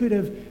 Esther could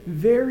have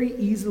very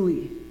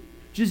easily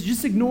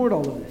just ignored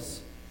all of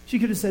this. She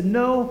could have said,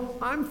 no,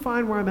 I'm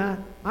fine where I'm at.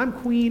 I'm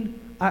queen.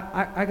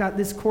 I got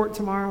this court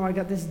tomorrow. I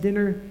got this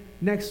dinner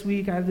next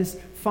week. I have this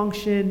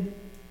function.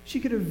 She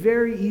could have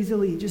very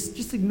easily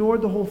just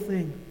ignored the whole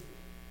thing.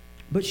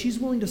 But she's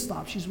willing to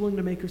stop. She's willing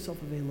to make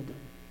herself available.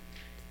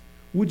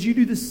 Would you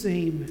do the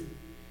same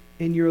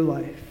in your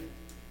life?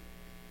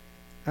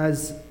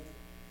 As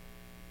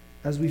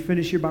we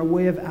finish here, by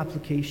way of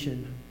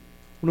application,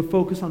 I want to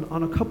focus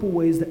on a couple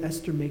ways that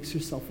Esther makes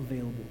herself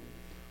available.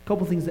 A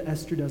couple things that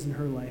Esther does in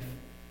her life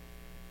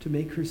to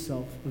make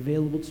herself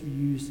available to be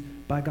used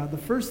by God. The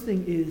first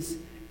thing is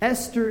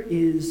Esther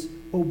is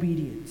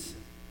obedience.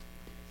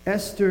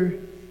 Esther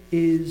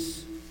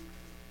is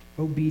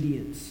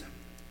obedience.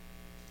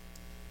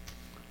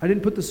 I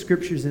didn't put the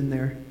scriptures in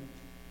there,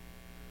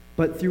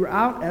 but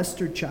throughout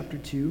Esther chapter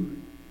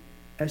 2,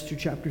 Esther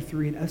chapter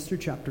 3, and Esther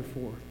chapter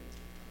 4,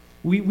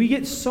 we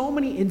get so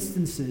many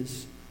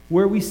instances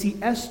where we see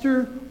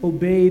Esther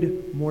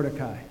obeyed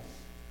Mordecai.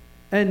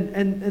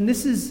 And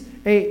this is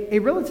a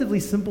relatively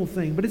simple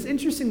thing, but it's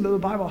interesting that the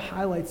Bible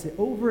highlights it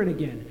over and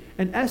again.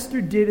 And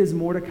Esther did as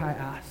Mordecai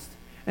asked.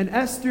 And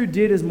Esther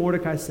did as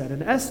Mordecai said.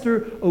 And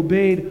Esther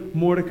obeyed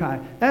Mordecai.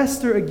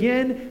 Esther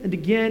again and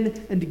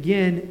again and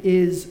again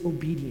is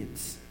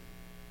obedience.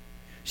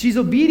 She's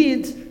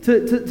obedient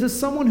to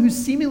someone who's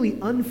seemingly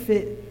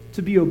unfit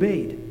to be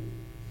obeyed.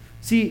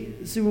 See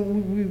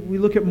when we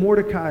look at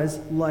Mordecai's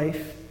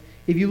life,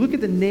 if you look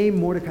at the name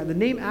Mordecai, the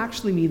name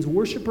actually means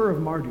worshiper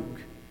of Marduk.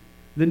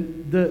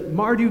 The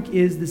Marduk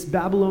is this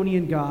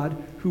Babylonian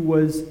god who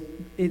was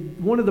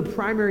one of the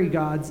primary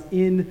gods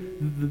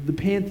in the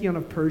pantheon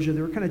of Persia.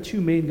 There were kind of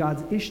two main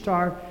gods,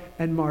 Ishtar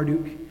and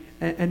Marduk.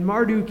 And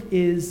Marduk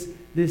is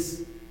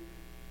this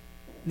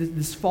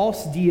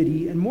false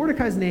deity, and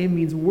Mordecai's name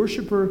means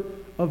worshiper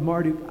of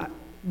Marduk.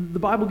 The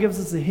Bible gives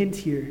us a hint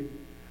here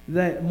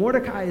that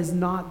Mordecai is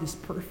not this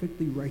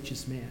perfectly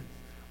righteous man.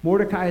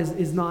 Mordecai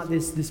is not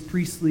this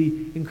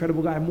priestly,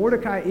 incredible guy.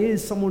 Mordecai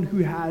is someone who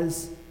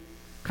has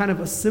kind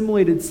of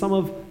assimilated some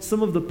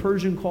of the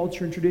Persian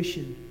culture and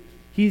tradition.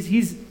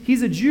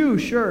 He's a Jew,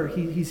 sure.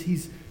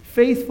 He's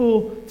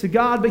faithful to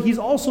God, but he's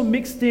also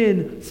mixed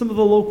in some of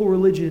the local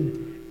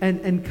religion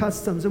and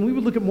customs. And we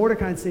would look at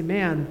Mordecai and say,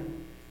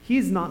 man,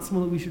 he's not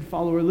someone that we should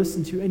follow or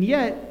listen to. And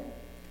yet,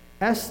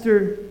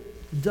 Esther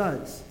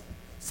does.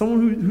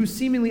 Someone who's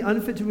seemingly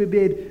unfit to be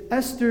obeyed,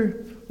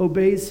 Esther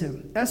obeys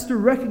him. Esther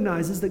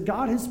recognizes that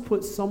God has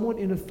put someone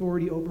in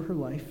authority over her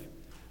life.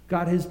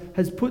 God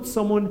has put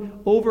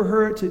someone over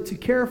her to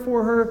care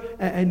for her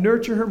and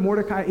nurture her.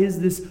 Mordecai is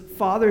this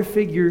father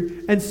figure,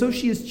 and so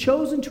she has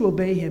chosen to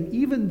obey him,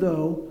 even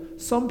though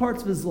some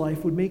parts of his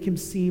life would make him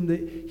seem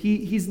that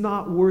he's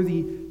not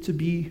worthy to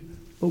be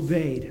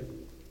obeyed.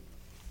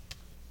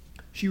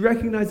 She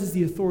recognizes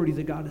the authority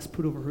that God has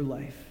put over her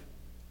life.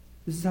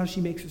 This is how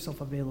she makes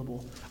herself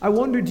available. I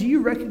wonder, do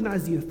you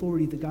recognize the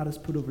authority that God has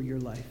put over your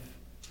life?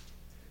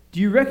 Do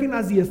you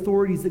recognize the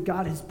authorities that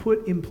God has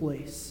put in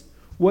place?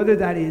 Whether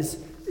that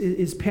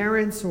is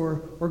parents or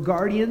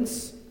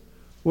guardians,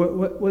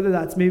 whether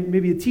that's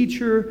maybe a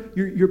teacher,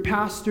 your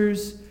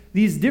pastors,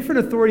 these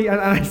different authority,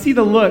 and I see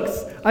the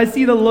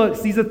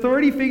looks. These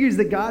authority figures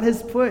that God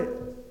has put.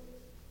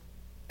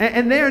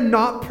 And they are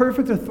not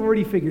perfect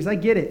authority figures. I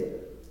get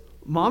it.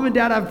 Mom and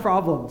dad have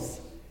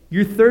problems.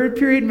 Your third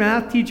period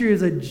math teacher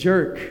is a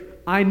jerk.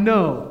 I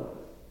know.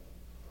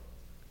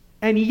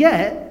 And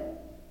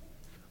yet,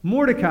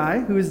 Mordecai,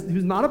 who's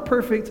not a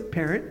perfect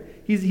parent,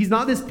 he's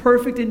not this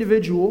perfect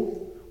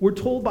individual. We're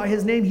told by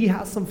his name he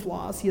has some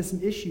flaws, he has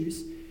some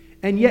issues.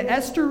 And yet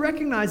Esther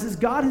recognizes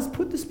God has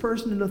put this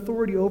person in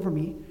authority over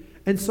me,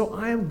 and so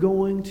I am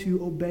going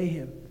to obey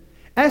him.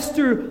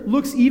 Esther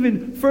looks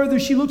even further.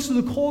 She looks to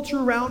the culture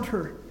around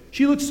her.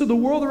 She looks to the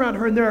world around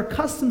her, and there are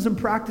customs and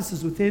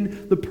practices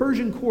within the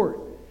Persian court.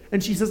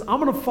 And she says, I'm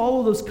going to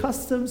follow those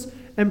customs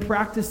and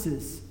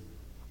practices.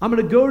 I'm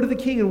going to go to the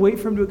king and wait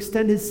for him to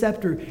extend his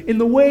scepter. In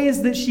the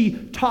ways that she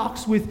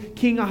talks with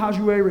King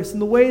Ahasuerus, in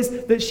the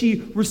ways that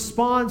she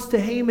responds to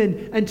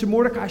Haman and to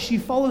Mordecai, she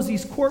follows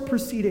these court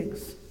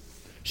proceedings.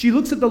 She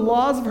looks at the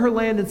laws of her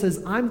land and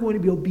says, I'm going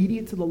to be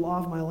obedient to the law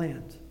of my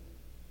land.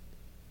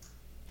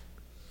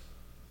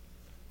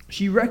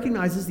 She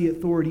recognizes the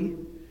authority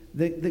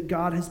that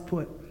God has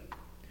put.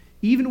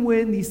 Even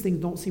when these things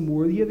don't seem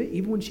worthy of it,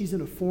 even when she's in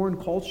a foreign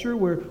culture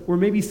where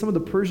maybe some of the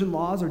Persian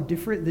laws are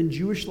different than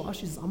Jewish law,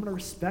 she says, I'm going to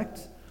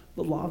respect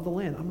the law of the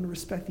land. I'm going to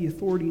respect the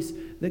authorities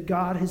that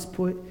God has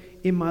put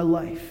in my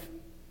life.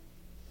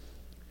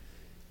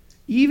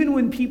 Even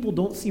when people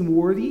don't seem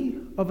worthy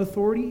of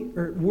authority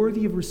or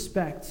worthy of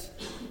respect,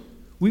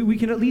 we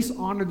can at least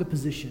honor the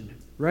position,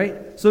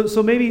 right?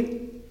 So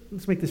maybe,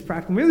 let's make this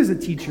practical. Maybe there's a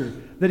teacher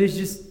that is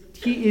just,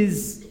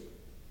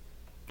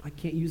 I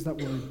can't use that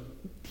word.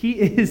 He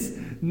is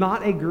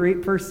not a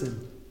great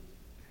person.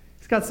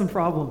 He's got some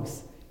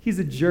problems. He's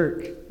a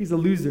jerk. He's a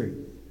loser.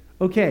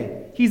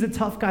 Okay, he's a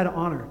tough guy to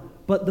honor,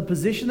 but the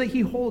position that he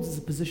holds is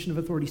a position of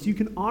authority. So you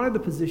can honor the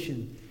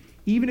position,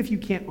 even if you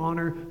can't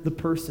honor the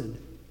person.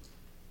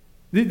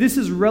 This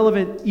is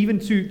relevant even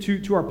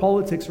to our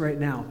politics right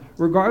now.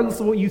 Regardless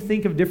of what you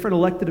think of different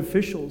elected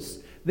officials,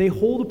 they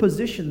hold a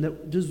position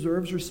that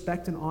deserves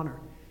respect and honor.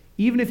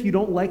 Even if you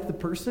don't like the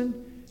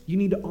person, you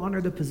need to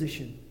honor the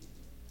position.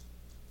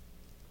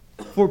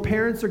 For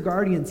parents or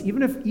guardians,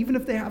 even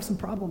if they have some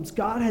problems,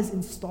 God has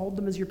installed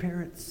them as your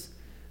parents.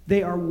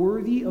 They are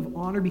worthy of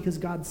honor because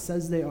God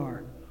says they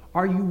are.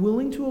 Are you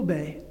willing to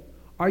obey?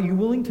 Are you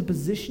willing to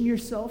position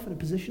yourself in a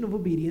position of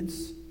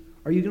obedience?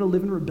 Are you going to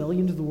live in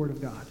rebellion to the Word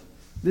of God?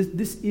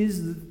 This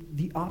is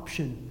the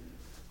option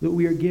that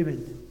we are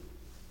given.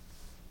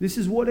 This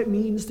is what it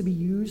means to be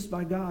used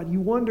by God. You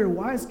wonder,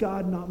 why is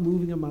God not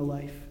moving in my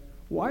life?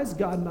 Why is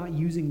God not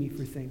using me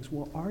for things?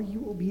 Well, are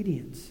you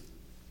obedient?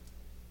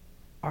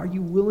 Are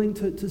you willing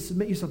to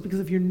submit yourself? Because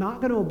if you're not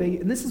going to obey,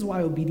 and this is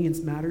why obedience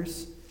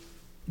matters,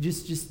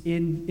 just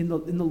in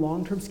the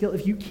long-term scale,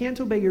 if you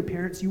can't obey your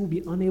parents, you will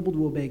be unable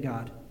to obey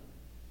God.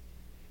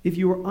 If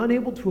you are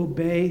unable to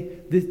obey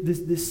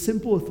this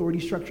simple authority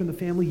structure in the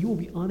family, you will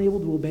be unable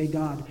to obey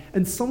God.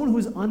 And someone who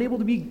is unable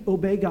to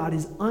obey God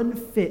is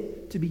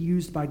unfit to be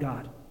used by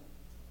God.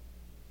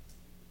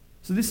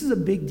 So this is a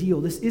big deal.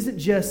 This isn't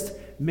just,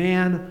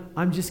 man,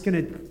 I'm just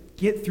going to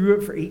get through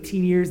it for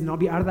 18 years and I'll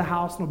be out of the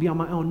house and I'll be on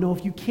my own. No,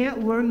 if you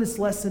can't learn this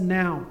lesson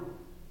now,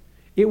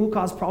 it will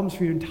cause problems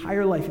for your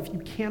entire life. If you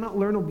cannot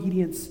learn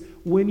obedience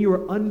when you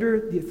are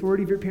under the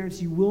authority of your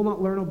parents, you will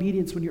not learn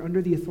obedience when you're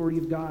under the authority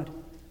of God.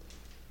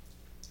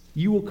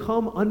 You will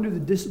come under the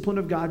discipline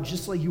of God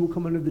just like you will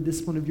come under the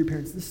discipline of your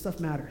parents. This stuff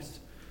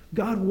matters.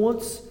 God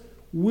wants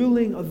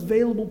willing,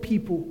 available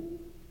people.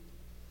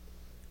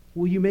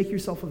 Will you make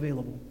yourself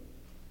available?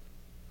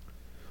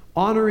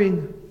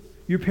 Honoring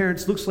your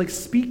parents looks like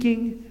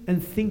speaking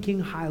and thinking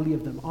highly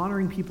of them.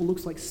 Honoring people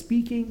looks like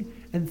speaking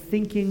and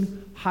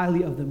thinking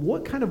highly of them.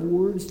 What kind of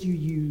words do you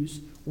use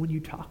when you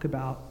talk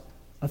about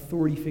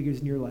authority figures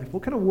in your life?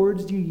 What kind of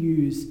words do you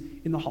use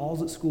in the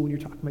halls at school when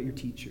you're talking about your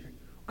teacher?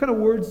 What kind of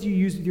words do you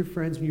use with your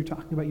friends when you're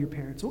talking about your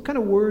parents? What kind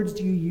of words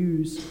do you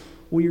use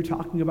when you're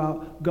talking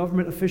about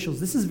government officials?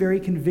 This is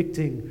very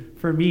convicting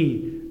for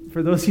me.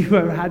 For those of you who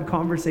have had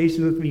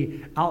conversations with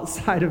me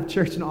outside of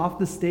church and off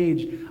the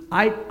stage,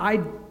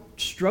 I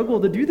struggle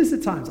to do this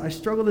at times. I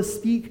struggle to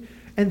speak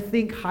and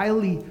think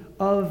highly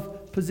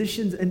of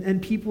positions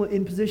and people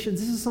in positions.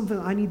 This is something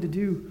I need to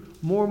do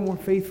more and more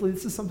faithfully.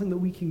 This is something that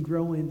we can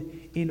grow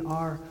in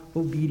our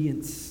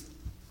obedience.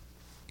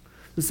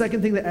 The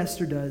second thing that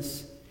Esther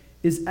does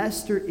is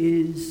Esther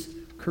is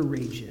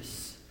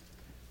courageous.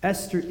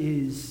 Esther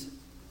is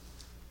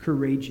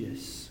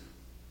courageous.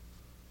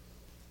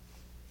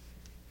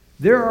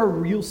 There are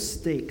real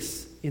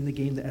stakes in the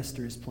game that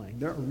Esther is playing.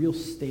 There are real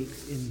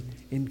stakes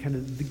in kind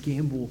of the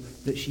gamble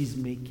that she's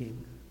making.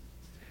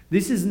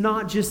 This is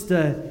not just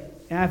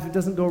if it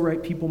doesn't go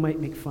right, people might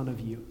make fun of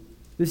you.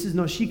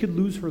 She could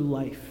lose her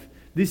life.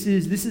 This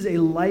is a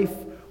life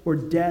or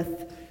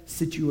death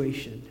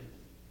situation.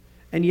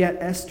 And yet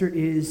Esther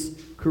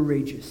is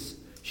courageous.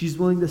 She's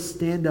willing to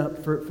stand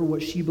up for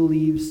what she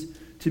believes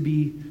to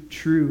be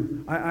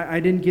true. I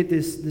didn't get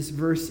this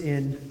verse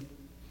in,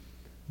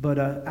 but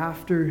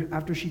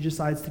after she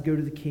decides to go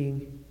to the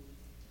king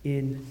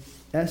in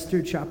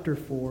Esther chapter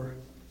 4,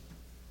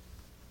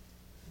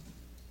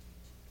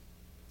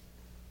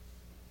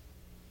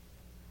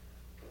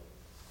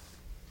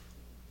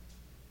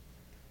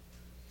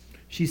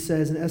 she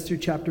says in Esther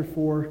chapter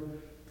 4,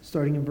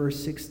 starting in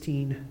verse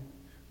 16,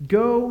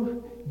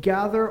 "Go,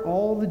 gather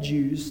all the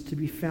Jews to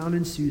be found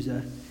in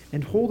Susa,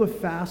 and hold a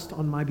fast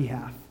on my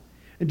behalf.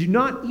 And do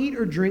not eat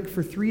or drink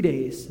for 3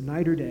 days,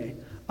 night or day.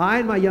 I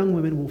and my young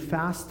women will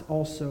fast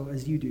also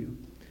as you do.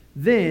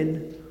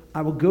 Then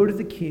I will go to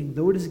the king,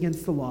 though it is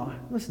against the law."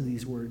 Listen to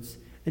these words.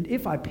 "And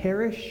if I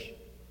perish,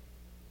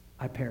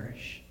 I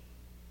perish.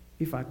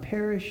 If I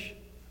perish,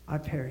 I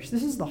perish."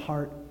 This is the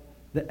heart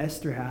that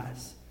Esther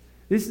has.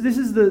 This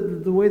is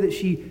the way that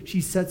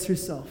she sets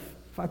herself.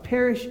 If I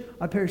perish,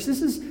 I perish.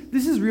 This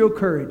is real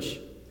courage.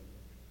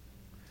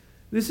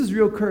 This is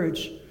real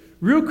courage.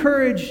 Real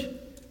courage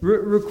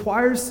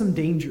requires some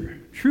danger.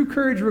 True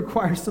courage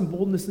requires some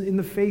boldness in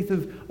the faith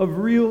of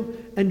real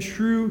and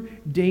true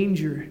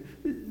danger.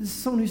 This is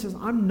someone who says,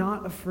 I'm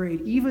not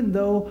afraid. Even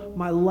though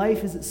my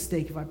life is at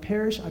stake, if I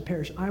perish, I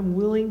perish. I'm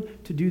willing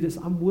to do this.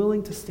 I'm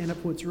willing to stand up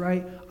for what's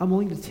right. I'm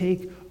willing to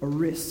take a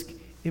risk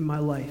in my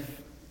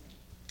life.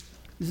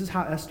 This is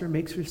how Esther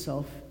makes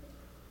herself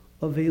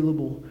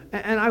available.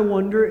 And I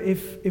wonder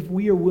if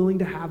we are willing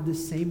to have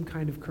this same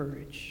kind of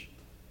courage.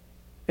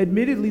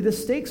 Admittedly, the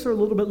stakes are a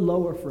little bit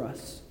lower for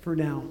us, for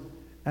now,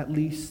 at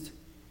least.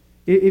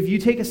 If you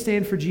take a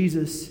stand for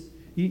Jesus,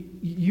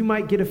 you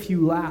might get a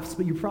few laughs,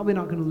 but you're probably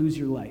not going to lose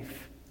your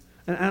life.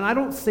 And I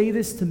don't say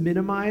this to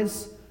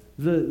minimize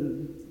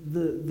the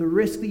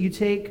risk that you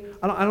take.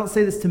 I don't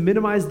say this to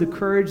minimize the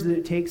courage that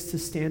it takes to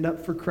stand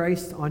up for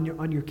Christ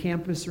on your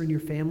campus or in your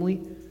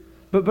family.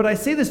 But I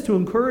say this to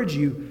encourage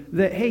you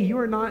that, hey,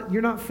 you're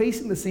not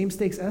facing the same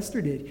stakes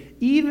Esther did.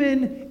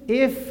 Even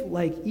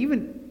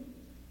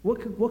what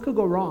could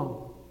go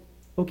wrong?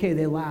 Okay,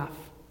 they laugh.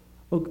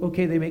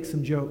 Okay, they make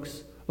some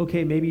jokes.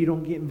 Okay, maybe you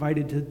don't get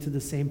invited to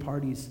the same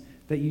parties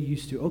that you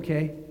used to.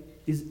 Okay,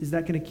 is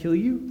that going to kill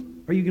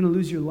you? Are you going to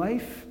lose your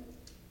life?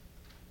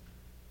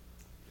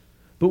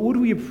 But would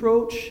we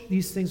approach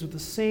these things with the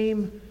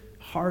same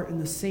heart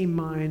and the same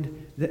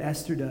mind that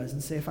Esther does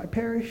and say, if I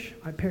perish,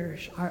 I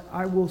perish.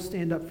 I will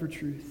stand up for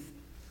truth.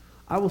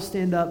 I will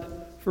stand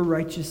up for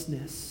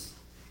righteousness,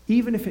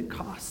 even if it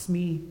costs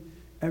me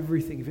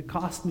everything, if it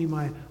costs me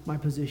my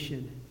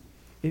position,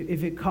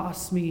 if it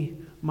costs me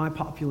my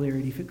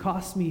popularity, if it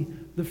costs me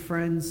the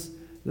friends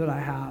that I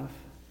have,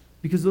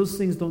 because those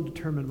things don't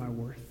determine my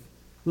worth.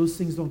 Those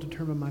things don't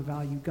determine my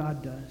value.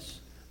 God does.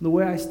 And the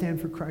way I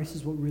stand for Christ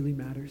is what really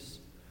matters.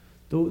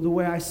 The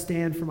way I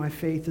stand for my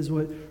faith is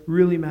what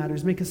really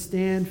matters. Make a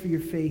stand for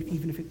your faith,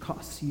 even if it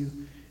costs you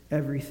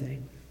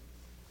everything.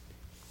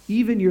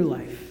 Even your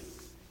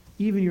life.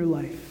 Even your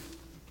life.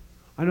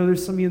 I know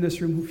there's some of you in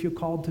this room who feel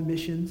called to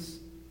missions.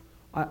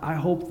 I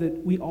hope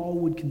that we all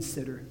would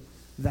consider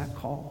that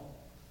call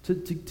to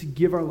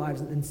give our lives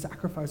and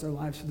sacrifice our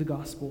lives for the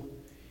gospel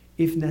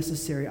if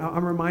necessary.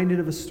 I'm reminded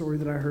of a story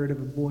that I heard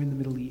of a boy in the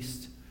Middle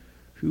East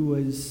who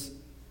was,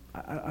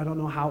 I don't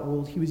know how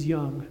old, he was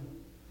young,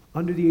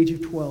 under the age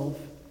of 12,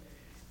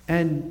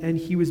 and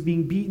he was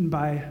being beaten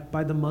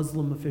by the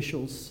Muslim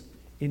officials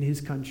in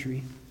his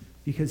country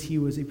because he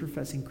was a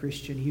professing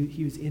Christian.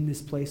 He was in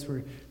this place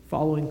where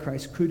following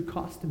Christ could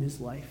cost him his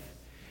life.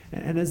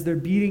 And as they're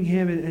beating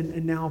him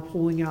and now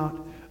pulling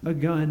out a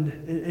gun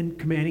and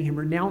commanding him,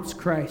 renounce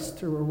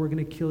Christ or we're going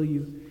to kill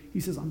you, he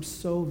says, I'm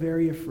so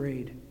very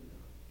afraid,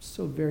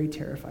 so very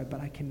terrified, but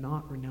I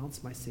cannot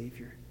renounce my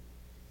Savior,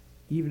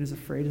 even as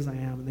afraid as I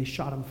am. And they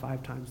shot him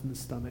 5 times in the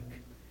stomach.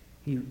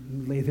 He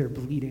lay there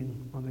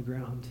bleeding on the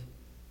ground.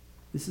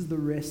 This is the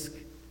risk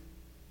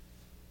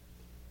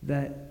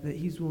that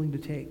he's willing to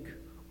take.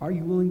 Are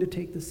you willing to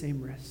take the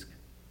same risk?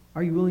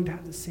 Are you willing to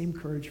have the same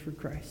courage for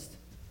Christ?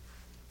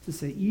 To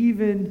say,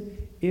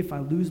 even if I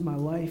lose my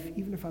life,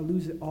 even if I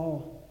lose it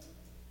all,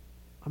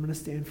 I'm going to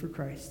stand for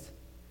Christ.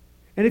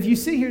 And if you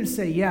sit here and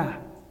say, yeah,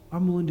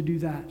 I'm willing to do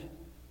that,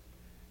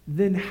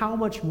 then how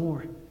much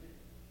more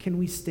can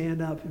we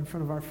stand up in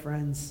front of our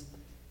friends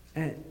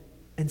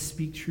and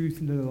speak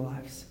truth into their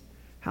lives?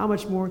 How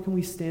much more can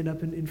we stand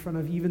up in front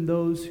of even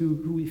those who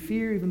we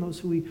fear, even those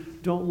who we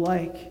don't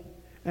like,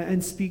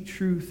 and speak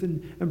truth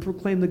and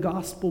proclaim the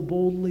gospel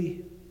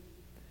boldly?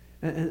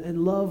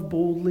 And love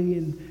boldly,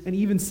 and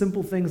even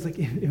simple things like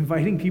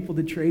inviting people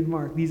to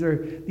trademark. These are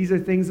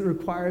things that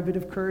require a bit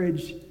of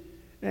courage.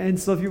 And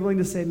so if you're willing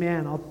to say,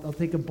 man, I'll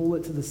take a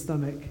bullet to the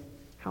stomach,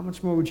 how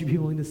much more would you be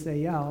willing to say,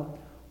 yeah,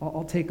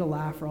 I'll take a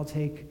laugh or I'll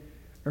take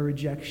a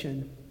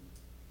rejection?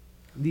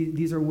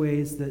 These are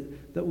ways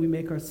that we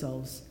make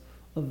ourselves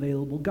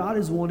available. God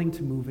is wanting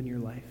to move in your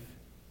life.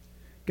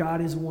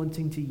 God is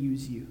wanting to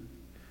use you.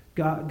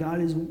 God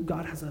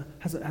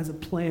has a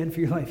plan for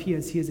your life. He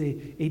has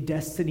a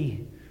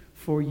destiny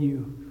for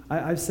you.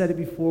 I've said it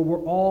before,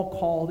 we're all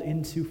called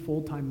into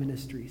full-time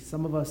ministry.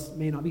 Some of us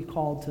may not be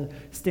called to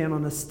stand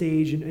on a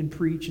stage and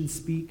preach and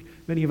speak.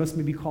 Many of us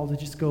may be called to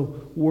just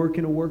go work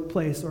in a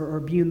workplace or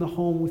be in the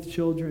home with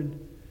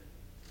children.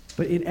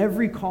 But in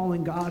every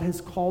calling, God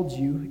has called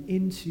you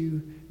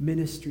into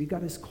ministry.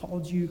 God has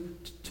called you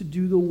to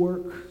do the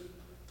work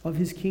of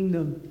his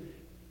kingdom.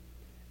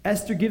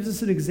 Esther gives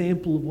us an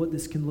example of what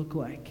this can look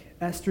like.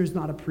 Esther is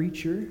not a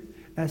preacher.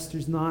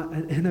 Esther's not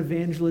an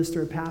evangelist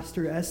or a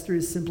pastor. Esther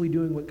is simply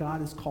doing what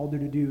God has called her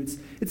to do.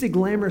 It's a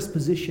glamorous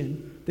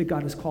position that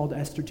God has called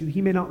Esther to.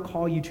 He may not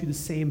call you to the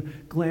same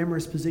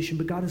glamorous position,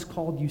 but God has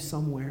called you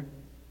somewhere.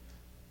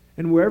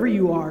 And wherever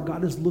you are,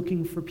 God is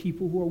looking for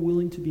people who are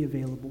willing to be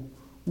available,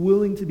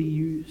 willing to be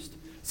used.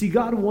 See,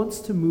 God wants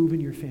to move in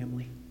your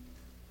family.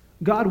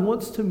 God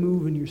wants to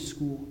move in your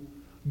school.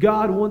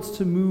 God wants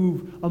to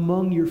move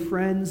among your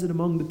friends and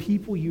among the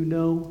people you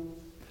know.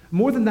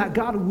 More than that,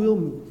 God will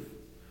move.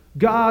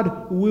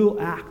 God will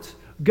act.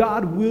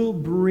 God will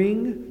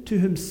bring to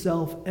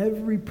himself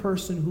every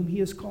person whom he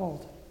has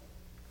called.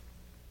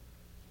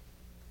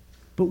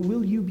 But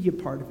will you be a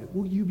part of it?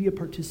 Will you be a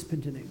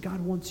participant in it?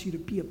 God wants you to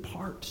be a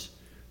part.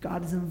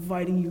 God is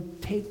inviting you,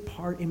 take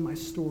part in my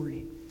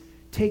story.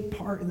 Take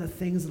part in the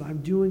things that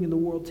I'm doing in the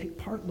world. Take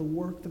part in the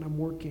work that I'm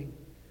working.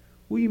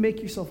 Will you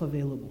make yourself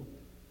available?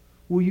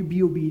 Will you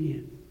be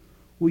obedient?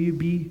 Will you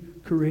be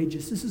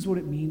courageous? This is what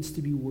it means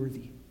to be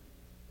worthy.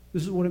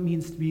 This is what it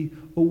means to be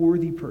a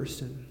worthy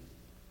person.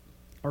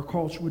 Our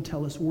culture would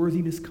tell us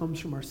worthiness comes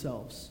from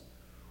ourselves.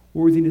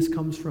 Worthiness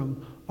comes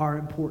from our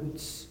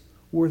importance.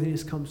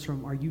 Worthiness comes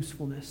from our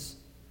usefulness.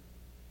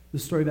 The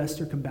story of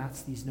Esther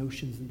combats these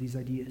notions and these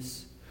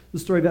ideas. The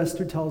story of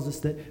Esther tells us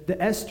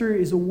that Esther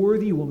is a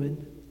worthy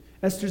woman.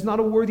 Esther's not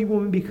a worthy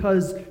woman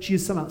because she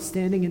is some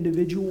outstanding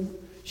individual.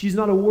 She's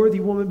not a worthy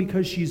woman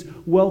because she's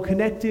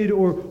well-connected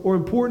or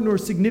important or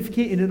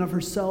significant in and of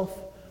herself.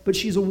 But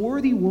she's a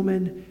worthy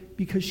woman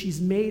because she's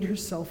made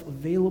herself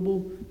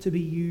available to be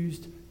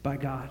used by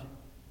God.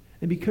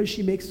 And because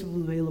she makes herself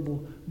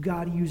available,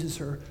 God uses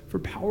her for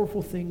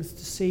powerful things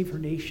to save her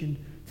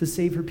nation, to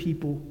save her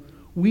people.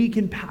 We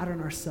can pattern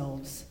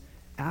ourselves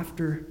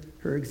after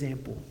her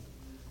example.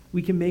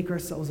 We can make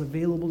ourselves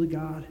available to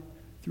God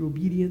through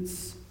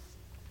obedience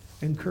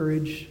and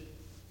courage.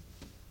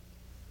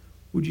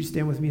 Would you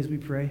stand with me as we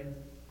pray?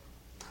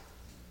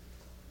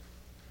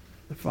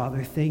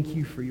 Father, thank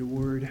you for your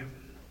word.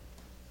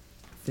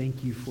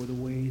 Thank you for the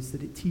ways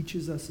that it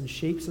teaches us and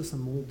shapes us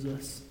and molds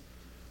us.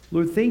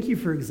 Lord, thank you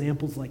for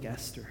examples like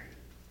Esther.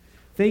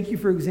 Thank you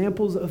for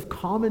examples of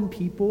common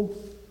people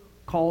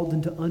called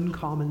into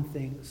uncommon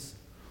things.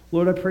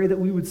 Lord, I pray that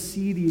we would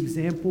see the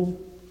example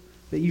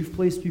that you've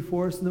placed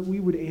before us and that we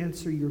would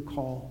answer your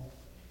call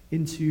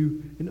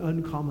into an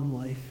uncommon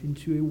life,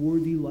 into a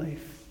worthy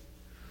life.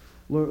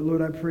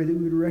 Lord, I pray that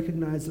we would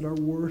recognize that our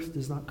worth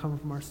does not come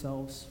from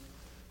ourselves.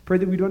 Pray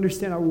that we'd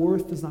understand our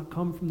worth does not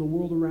come from the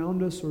world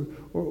around us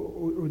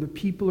or the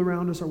people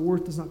around us. Our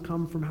worth does not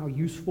come from how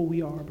useful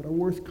we are, but our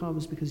worth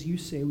comes because you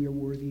say we are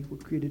worthy. We're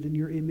created in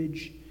your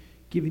image,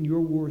 given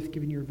your worth,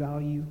 given your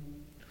value.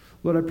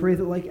 Lord, I pray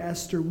that like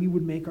Esther, we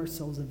would make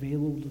ourselves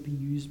available to be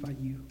used by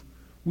you.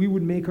 We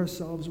would make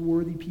ourselves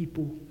worthy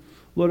people.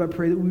 Lord, I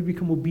pray that we would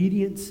become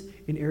obedient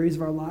in areas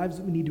of our lives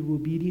that we need to be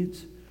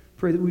obedient.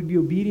 Pray that we'd be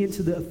obedient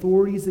to the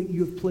authorities that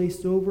you have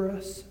placed over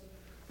us.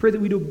 Pray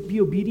that we'd be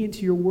obedient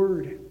to your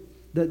word,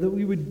 that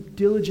we would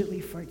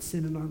diligently fight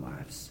sin in our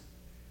lives.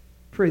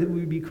 Pray that we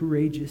would be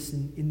courageous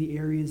in the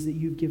areas that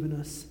you've given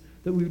us,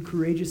 that we would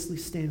courageously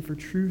stand for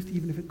truth,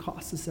 even if it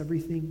costs us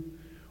everything.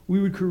 We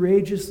would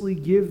courageously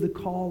give the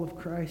call of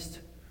Christ.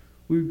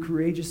 We would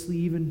courageously,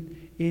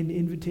 even in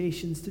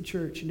invitations to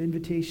church and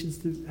invitations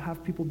to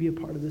have people be a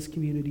part of this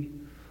community.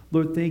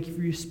 Lord, thank you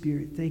for your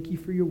Spirit. Thank you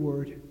for your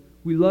word.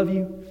 We love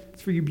you.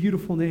 It's for your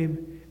beautiful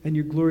name and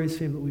your glorious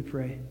name that we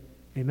pray.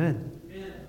 Amen. Amen.